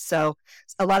 months. So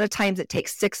a lot of times it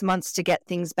takes 6 months to get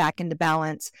things back into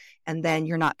balance. And then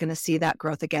you're not going to see that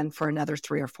growth again for another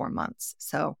 3 or 4 months.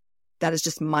 So that is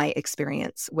just my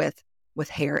experience with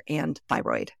hair and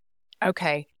thyroid.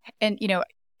 Okay. And,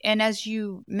 and as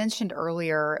you mentioned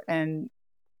earlier, and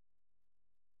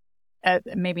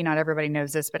maybe not everybody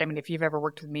knows this, but if you've ever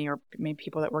worked with me or maybe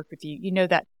people that work with you, you know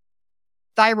that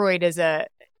thyroid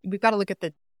we've got to look at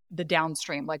the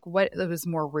downstream, like what was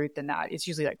more root than that. It's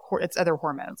usually it's other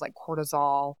hormones like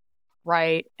cortisol,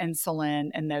 right? Insulin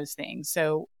and those things.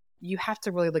 So you have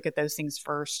to really look at those things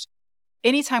first.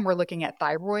 Anytime we're looking at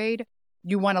thyroid,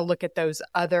 you want to look at those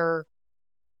other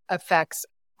effects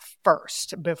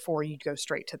first before you go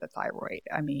straight to the thyroid.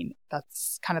 I mean,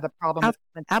 that's kind of the problem.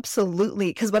 Absolutely.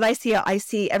 Because what I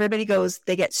see everybody goes,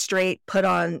 they get straight put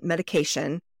on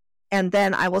medication. And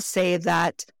then I will say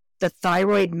that the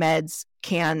thyroid meds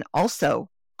can also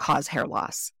cause hair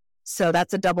loss. So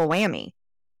that's a double whammy.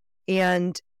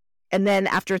 And then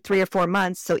after 3 or 4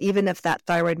 months, so even if that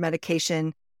thyroid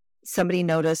medication, somebody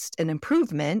noticed an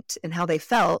improvement in how they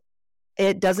felt,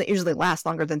 it doesn't usually last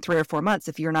longer than 3 or 4 months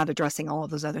if you're not addressing all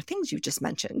of those other things you just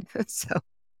mentioned. So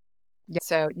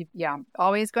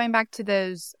always going back to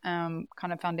those kind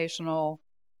of foundational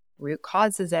root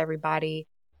causes, everybody.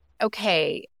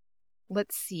 Okay,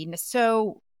 let's see.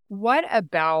 So what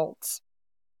about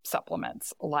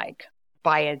supplements like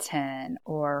biotin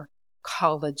or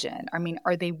collagen? I mean,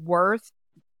 are they worth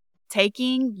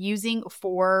using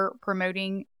for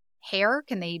promoting hair?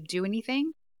 Can they do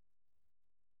anything?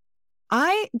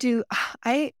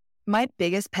 My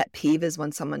biggest pet peeve is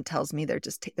when someone tells me they're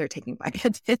taking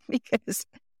biotin because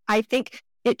I think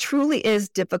it truly is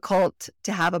difficult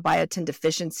to have a biotin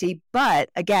deficiency. But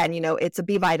again, it's a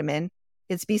B vitamin,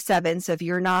 it's B7. So if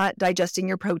you're not digesting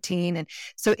your protein, and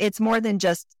so it's more than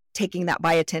just taking that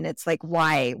biotin. It's like,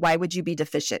 why would you be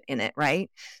deficient in it?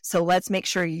 Right. So let's make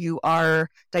sure you are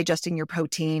digesting your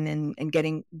protein and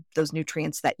getting those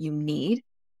nutrients that you need.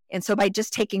 And so by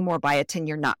just taking more biotin,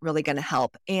 you're not really going to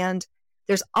help. And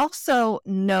there's also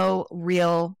no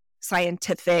real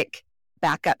scientific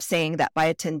backup saying that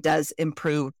biotin does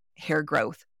improve hair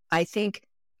growth. I think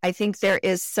there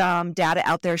is some data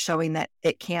out there showing that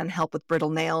it can help with brittle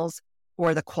nails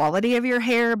or the quality of your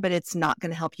hair, but it's not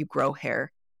going to help you grow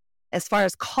hair. As far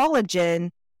as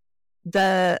collagen,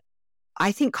 I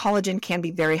think collagen can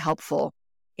be very helpful,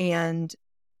 and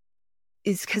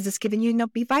is because it's giving you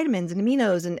B vitamins and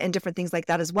aminos and different things like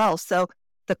that as well. So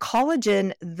the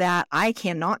collagen that I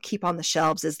cannot keep on the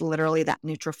shelves is literally that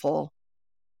Nutrafol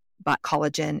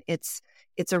collagen. It's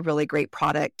a really great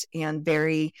product and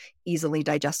very easily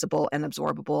digestible and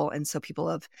absorbable. And so people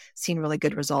have seen really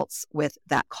good results with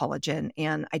that collagen.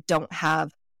 And I don't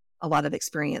have a lot of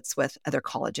experience with other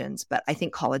collagens, but I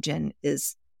think collagen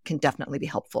can definitely be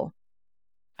helpful.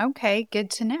 Okay,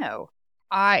 good to know.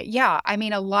 I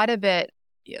mean, a lot of it,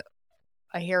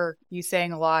 I hear you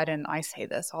saying a lot, and I say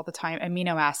this all the time,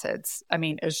 amino acids. I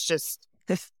mean, it's just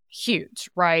huge,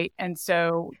 right? And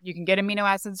so you can get amino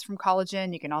acids from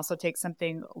collagen. You can also take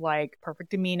something like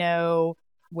Perfect Amino,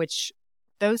 which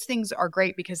those things are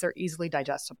great because they're easily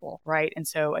digestible, right? And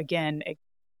so again,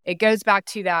 it goes back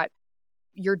to that.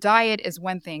 Your diet is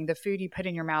one thing, the food you put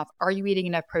in your mouth. Are you eating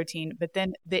enough protein? But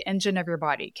then the engine of your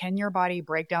body, can your body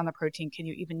break down the protein? Can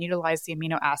you even utilize the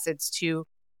amino acids to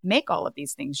make all of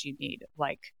these things you need,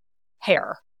 like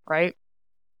hair, right?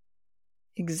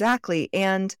 Exactly.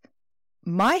 And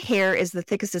my hair is the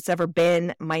thickest it's ever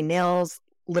been. My nails,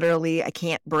 literally, I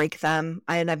can't break them.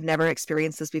 And I've never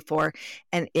experienced this before.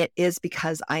 And it is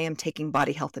because I am taking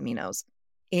body health aminos.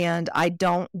 And I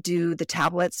don't do the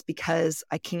tablets because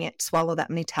I can't swallow that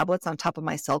many tablets on top of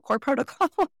my cell core protocol.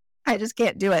 I just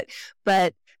can't do it.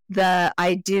 But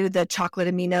I do the chocolate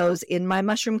aminos in my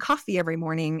mushroom coffee every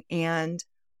morning. And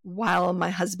while my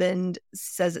husband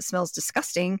says it smells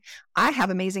disgusting, I have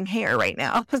amazing hair right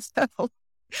now. So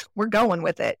we're going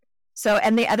with it. So,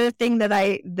 and the other thing that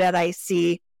I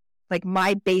see, like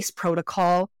my base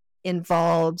protocol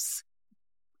involves,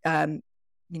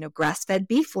 grass-fed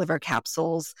beef liver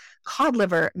capsules, cod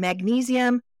liver,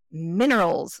 magnesium,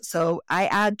 minerals. So I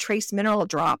add trace mineral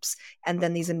drops and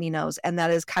then these aminos. And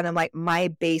that is kind of like my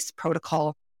base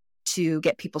protocol to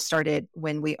get people started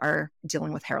when we are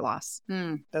dealing with hair loss.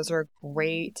 Those are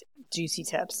great, juicy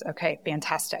tips. Okay,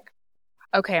 fantastic.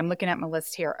 Okay, I'm looking at my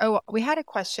list here. Oh, we had a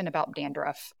question about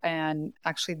dandruff, and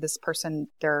actually this person,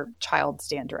 their child's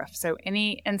dandruff. So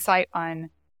any insight on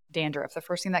dandruff? The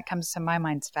first thing that comes to my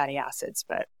mind is fatty acids,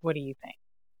 but what do you think?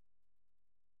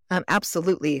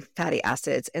 Absolutely, fatty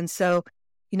acids. And so,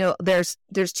 there's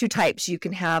 2 types. You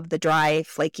can have the dry,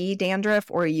 flaky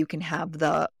dandruff, or you can have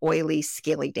the oily,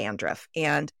 scaly dandruff.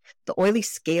 And the oily,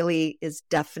 scaly is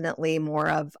definitely more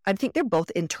of, I think they're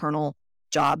both internal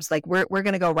jobs. Like we're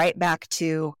going to go right back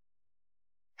to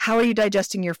how are you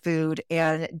digesting your food?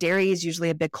 And dairy is usually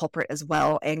a big culprit as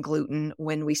well, and gluten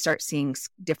when we start seeing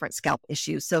different scalp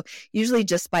issues. So usually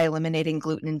just by eliminating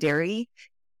gluten and dairy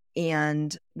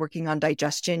and working on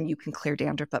digestion, you can clear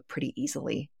dandruff up pretty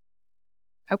easily.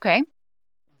 Okay,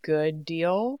 good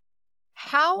deal.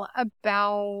 How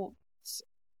about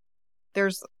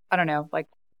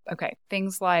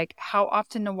things like how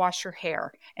often to wash your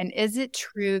hair? And is it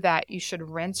true that you should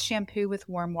rinse shampoo with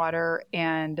warm water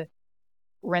and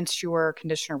rinse your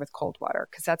conditioner with cold water,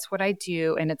 because that's what I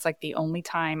do. And it's like the only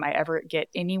time I ever get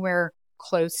anywhere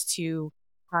close to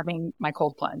having my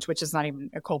cold plunge, which is not even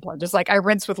a cold plunge. It's like I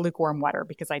rinse with lukewarm water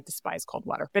because I despise cold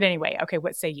water. But anyway, okay,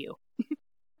 what say you?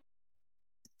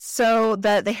 So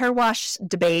the hair wash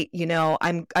debate,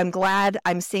 I'm glad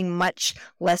I'm seeing much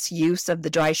less use of the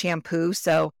dry shampoo.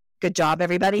 So good job,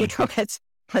 everybody. let's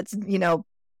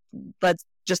let's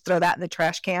just throw that in the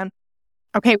trash can.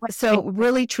 Okay. So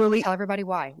really, truly, tell everybody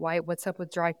why. What's up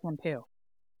with dry shampoo?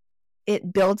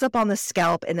 It builds up on the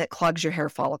scalp and it clogs your hair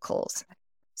follicles.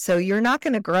 So you're not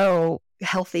going to grow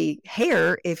healthy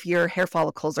hair if your hair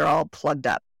follicles are all plugged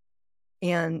up.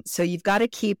 And so you've got to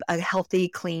keep a healthy,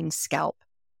 clean scalp.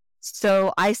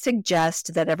 So I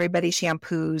suggest that everybody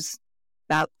shampoos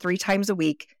about 3 times a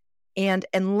week. And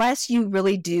unless you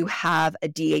really do have a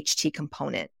DHT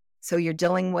component, so you're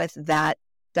dealing with that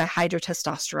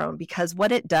dihydrotestosterone, because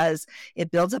what it does,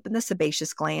 it builds up in the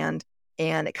sebaceous gland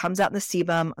and it comes out in the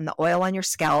sebum and the oil on your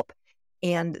scalp,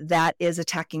 and that is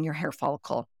attacking your hair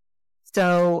follicle.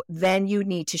 So then you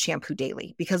need to shampoo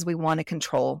daily because we want to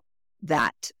control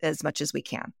that as much as we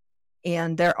can.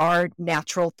 And there are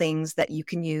natural things that you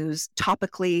can use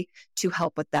topically to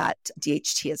help with that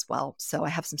DHT as well. So I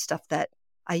have some stuff that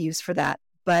I use for that.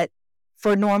 But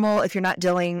for normal, if you're not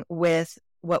dealing with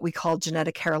what we call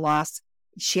genetic hair loss,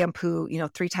 shampoo,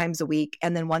 3 times a week.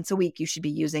 And then once a week, you should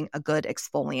be using a good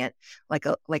exfoliant, like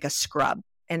a scrub.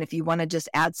 And if you want to just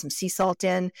add some sea salt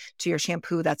in to your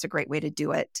shampoo, that's a great way to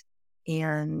do it.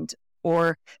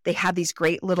 Or they have these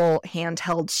great little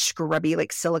handheld scrubby,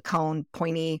 like silicone,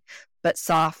 pointy, but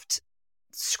soft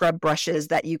scrub brushes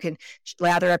that you can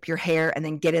lather up your hair and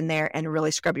then get in there and really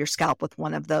scrub your scalp with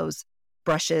one of those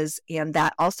brushes. And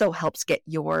that also helps get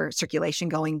your circulation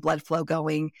going, blood flow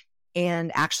going,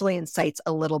 and actually incites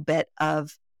a little bit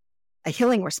of a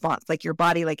healing response. Like your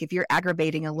body, like if you're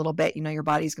aggravating a little bit, your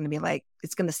body's going to be like,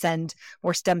 it's going to send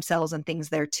more stem cells and things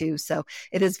there too. So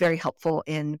it is very helpful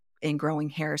in growing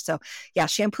hair. So yeah,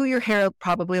 shampoo your hair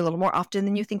probably a little more often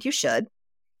than you think you should.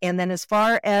 And then as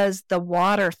far as the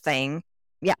water thing,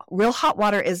 yeah, real hot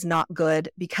water is not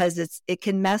good because it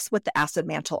can mess with the acid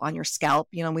mantle on your scalp.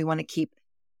 We want to keep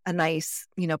a nice,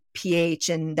 pH,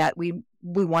 and that we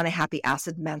want a happy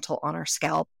acid mantle on our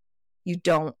scalp. You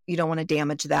don't want to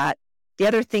damage that. The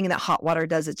other thing that hot water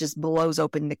does, it just blows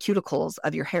open the cuticles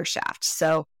of your hair shaft.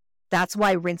 So that's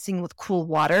why rinsing with cool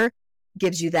water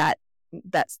gives you that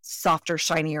softer,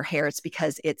 shinier hair. It's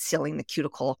because it's sealing the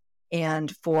cuticle.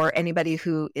 And for anybody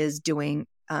who is doing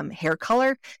hair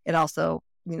color, it also,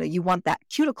 you want that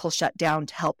cuticle shut down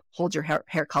to help hold your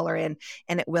hair color in,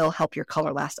 and it will help your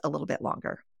color last a little bit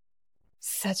longer.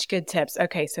 Such good tips.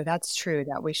 Okay, so that's true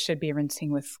that we should be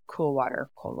rinsing with cold water.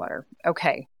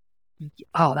 Okay.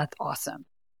 Oh, that's awesome.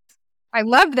 I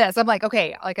love this. I'm like,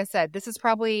 okay, like I said, this is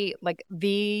probably like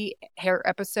the hair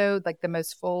episode, like the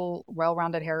most full,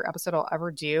 well-rounded hair episode I'll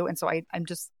ever do. And so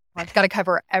I've got to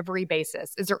cover every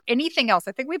basis. Is there anything else?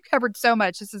 I think we've covered so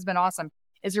much. This has been awesome.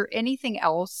 Is there anything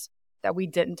else that we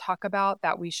didn't talk about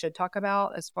that we should talk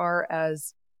about as far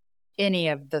as any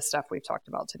of the stuff we've talked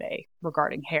about today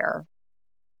regarding hair?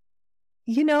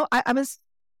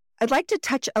 I'd like to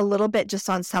touch a little bit just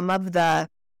on some of the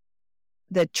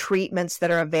treatments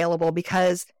that are available,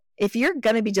 because if you're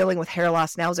going to be dealing with hair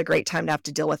loss, now is a great time to have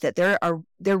to deal with it.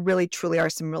 There really truly are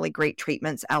some really great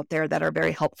treatments out there that are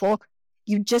very helpful.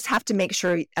 You just have to make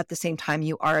sure at the same time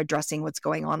you are addressing what's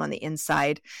going on the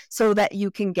inside so that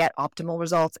you can get optimal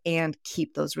results and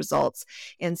keep those results.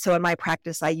 And so in my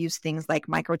practice, I use things like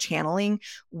microchanneling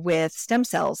with stem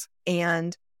cells,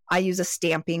 and I use a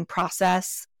stamping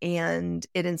process, and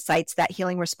it incites that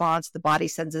healing response. The body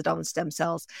sends its own stem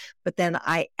cells, but then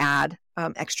I add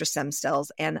extra stem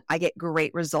cells, and I get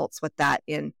great results with that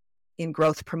in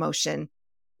growth promotion.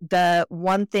 The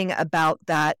one thing about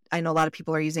that, I know a lot of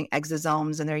people are using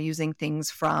exosomes, and they're using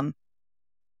things from,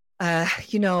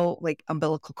 like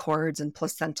umbilical cords and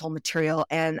placental material,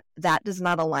 and that does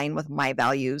not align with my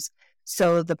values.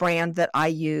 So the brand that I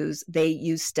use, they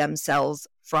use stem cells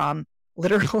from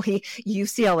literally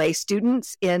UCLA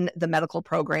students in the medical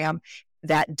program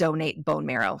that donate bone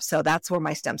marrow. So that's where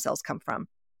my stem cells come from.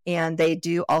 And they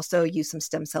do also use some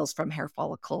stem cells from hair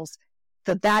follicles.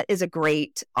 So that is a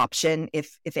great option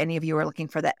if any of you are looking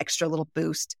for that extra little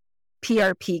boost.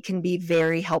 PRP can be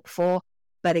very helpful,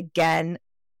 but again,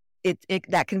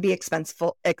 that can be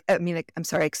expensive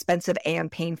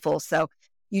and painful. So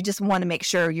you just want to make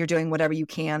sure you're doing whatever you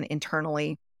can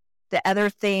internally. The other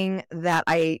thing that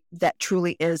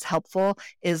truly is helpful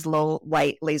is low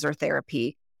light laser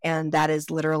therapy. And that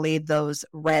is literally those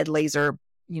red laser,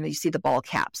 you see the ball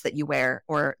caps that you wear,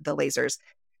 or the lasers.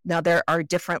 Now, there are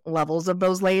different levels of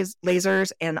those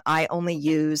lasers, and I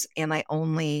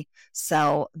only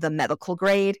sell the medical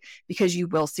grade because you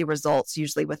will see results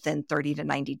usually within 30 to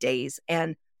 90 days.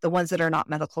 And the ones that are not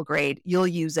medical grade, you'll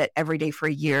use it every day for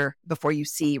a year before you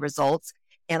see results.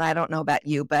 And I don't know about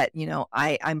you, but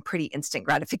I'm pretty instant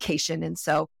gratification. And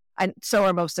so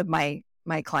are most of my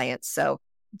clients. So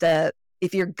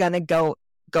if you're going to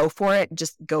go for it,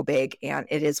 just go big, and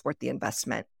it is worth the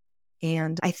investment.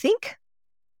 And I think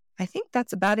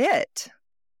that's about it.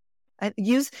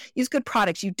 Use good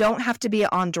products. You don't have to be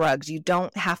on drugs. You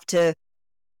don't have to.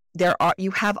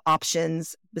 You have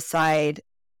options beside,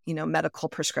 medical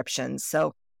prescriptions.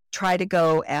 So try to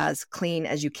go as clean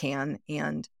as you can.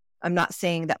 And I'm not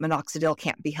saying that minoxidil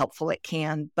can't be helpful. It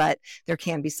can, but there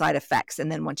can be side effects.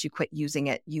 And then once you quit using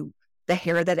it, the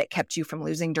hair that it kept you from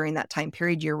losing during that time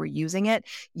period you were using it,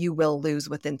 you will lose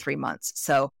within 3 months.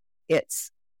 So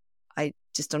I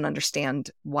just don't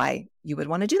understand why you would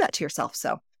want to do that to yourself.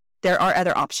 So there are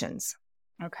other options.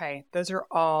 Okay. That's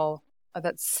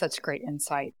such great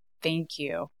insight. Thank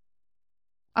you.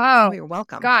 Oh, you're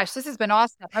welcome. Gosh, this has been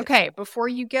awesome. Okay. Before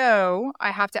you go,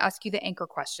 I have to ask you the anchor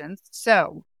questions.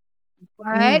 So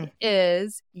what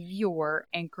is your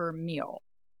anchor meal?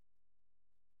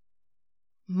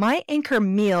 My anchor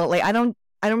meal, I don't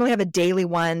really have a daily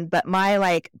one, but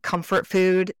my comfort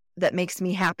food that makes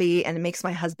me happy and it makes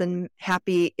my husband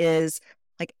happy is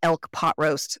elk pot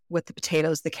roast with the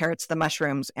potatoes, the carrots, the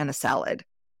mushrooms, and a salad.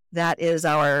 That is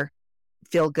our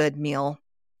feel-good meal.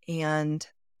 And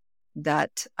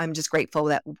that I'm just grateful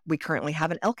that we currently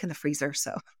have an elk in the freezer.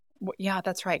 So yeah,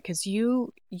 that's right. Because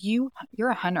you're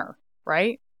a hunter,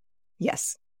 right?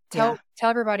 Yes. Tell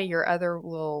everybody your other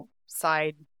little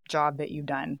side job that you've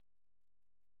done.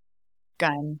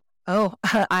 Gun. Oh,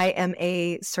 I am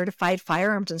a certified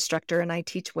firearms instructor, and I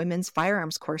teach women's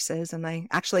firearms courses. And I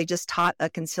actually just taught a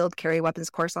concealed carry weapons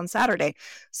course on Saturday.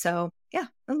 So yeah,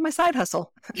 that's my side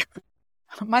hustle.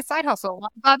 My side hustle.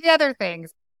 About the other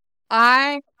things.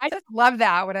 I just love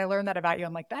that when I learned that about you.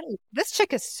 I'm like, this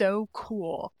chick is so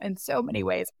cool in so many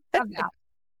ways. I love that.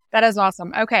 That is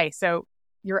awesome. Okay, so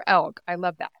your elk. I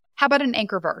love that. How about an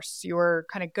anchor verse? Your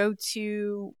kind of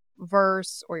go-to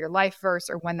verse or your life verse,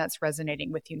 or one that's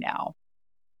resonating with you now?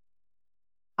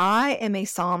 I am a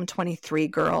Psalm 23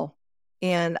 girl.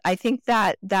 And I think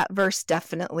that verse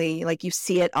definitely, you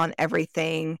see it on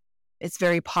everything. It's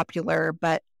very popular,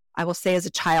 but I will say as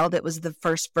a child, it was the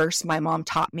first verse my mom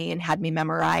taught me and had me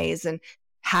memorize and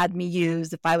had me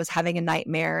use if I was having a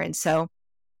nightmare. And so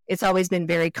it's always been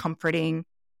very comforting.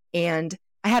 And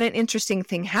I had an interesting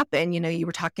thing happen. You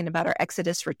were talking about our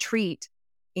Exodus retreat,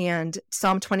 and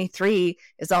Psalm 23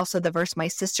 is also the verse my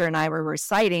sister and I were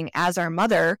reciting as our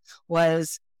mother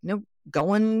was,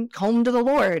 going home to the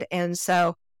Lord. And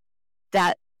so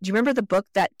do you remember the book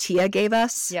that Tia gave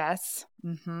us? Yes.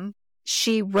 Mm-hmm.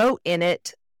 She wrote in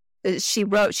it, she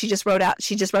just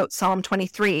wrote Psalm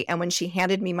 23. And when she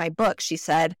handed me my book, she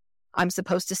said, I'm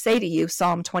supposed to say to you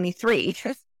Psalm 23.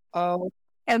 Oh.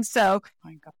 And so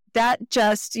my God. That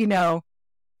just, it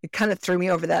kind of threw me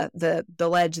over the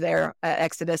ledge there at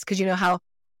Exodus. Cause how,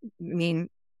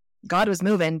 God was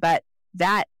moving, but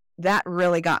that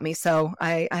really got me. So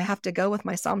I have to go with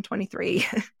my Psalm 23.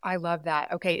 I love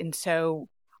that. Okay. And so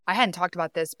I hadn't talked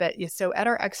about this, but so at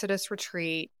our Exodus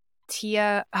retreat,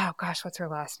 Tia, oh gosh, what's her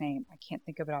last name? I can't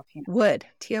think of it offhand.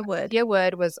 Tia Wood. Tia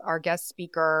Wood was our guest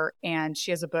speaker, and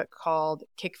she has a book called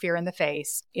Kick Fear in the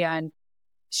Face. And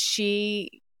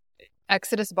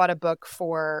Exodus bought a book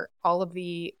for all of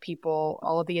the people,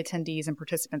 all of the attendees and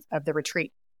participants of the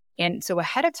retreat. And so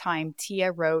ahead of time,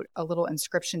 Tia wrote a little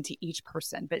inscription to each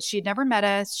person, but she had never met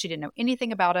us. She didn't know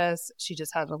anything about us. She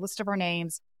just had a list of our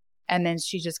names. And then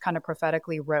she just kind of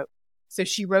prophetically wrote. So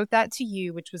she wrote that to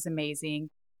you, which was amazing.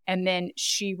 And then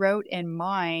she wrote in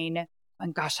mine,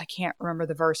 and gosh, I can't remember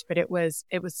the verse, but it was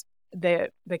the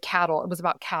cattle. It was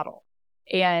about cattle.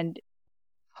 And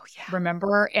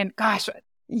remember? And gosh,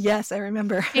 yes, I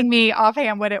remember. Me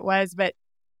offhand what it was, but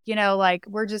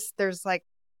there's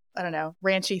I don't know,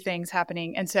 ranchy things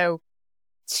happening. And so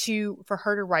for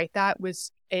her to write that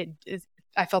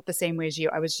I felt the same way as you.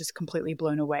 I was just completely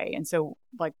blown away. And so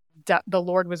the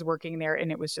Lord was working there,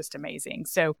 and it was just amazing.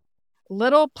 So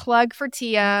little plug for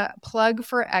Tia, plug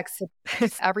for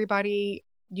Exodus. Everybody,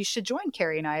 you should join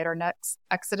Carrie and I at our next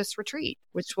Exodus retreat,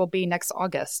 which will be next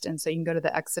August. And so you can go to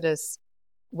the Exodus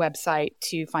website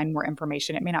to find more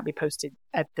information. It may not be posted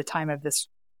at the time of this,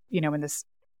 when this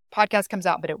podcast comes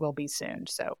out, but it will be soon.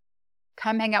 So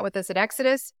come hang out with us at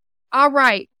Exodus. All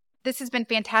right. This has been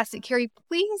fantastic. Carrie,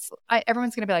 please,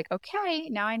 everyone's going to be like, okay,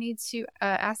 now I need to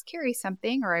ask Carrie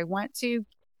something, or I want to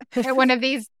get one of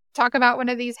these talk about one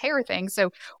of these hair things.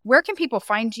 So where can people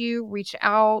find you, reach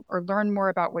out, or learn more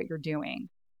about what you're doing?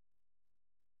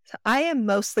 So I am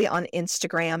mostly on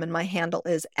Instagram, and my handle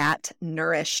is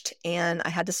 @nourished, and I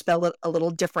had to spell it a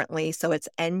little differently. So it's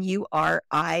NURISH_D.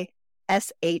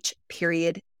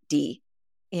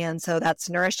 And so that's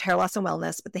Nourished Hair Loss and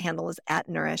Wellness, but the handle is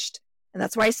 @nourished. And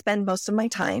that's where I spend most of my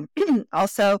time.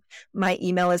 Also, my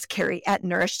email is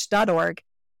carrie@nourished.org.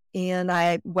 And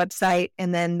I website,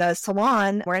 and then the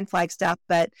salon, we're in Flagstaff,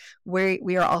 but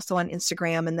we are also on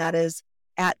Instagram, and that is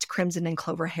 @Crimson and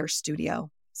Clover Hair Studio.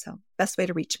 So best way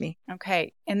to reach me.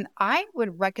 Okay. And I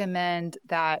would recommend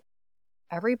that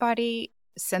everybody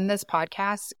send this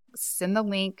podcast, send the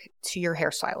link to your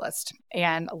hairstylist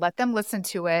and let them listen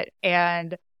to it.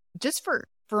 And just for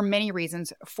many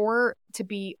reasons, to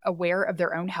be aware of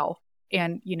their own health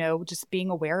and, just being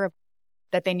aware of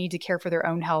that they need to care for their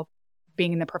own health,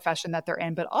 being in the profession that they're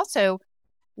in, but also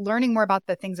learning more about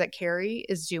the things that Carrie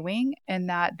is doing, and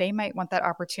that they might want that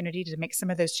opportunity to make some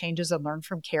of those changes and learn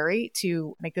from Carrie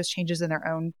to make those changes in their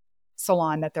own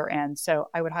salon that they're in. So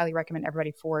I would highly recommend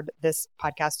everybody forward this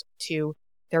podcast to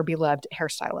their beloved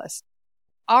hairstylist.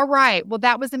 All right. Well,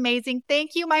 that was amazing.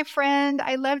 Thank you, my friend.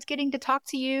 I loved getting to talk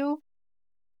to you.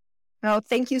 Oh,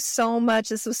 thank you so much.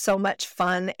 This was so much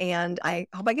fun, and I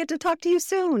hope I get to talk to you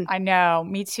soon. I know.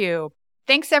 Me too.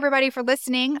 Thanks, everybody, for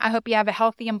listening. I hope you have a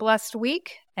healthy and blessed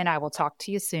week, and I will talk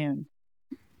to you soon.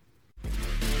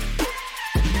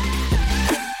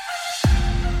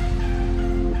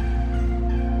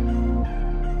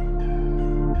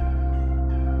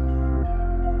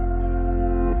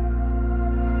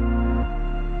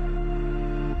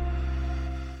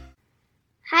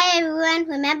 Hi everyone,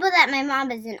 remember that my mom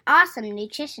is an awesome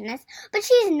nutritionist, but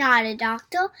she's not a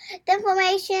doctor. The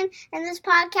information in this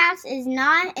podcast is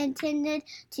not intended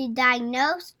to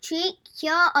diagnose, treat,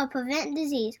 cure, or prevent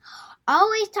disease.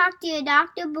 Always talk to your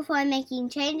doctor before making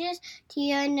changes to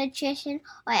your nutrition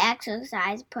or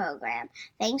exercise program.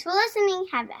 Thanks for listening.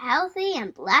 Have a healthy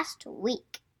and blessed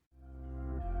week.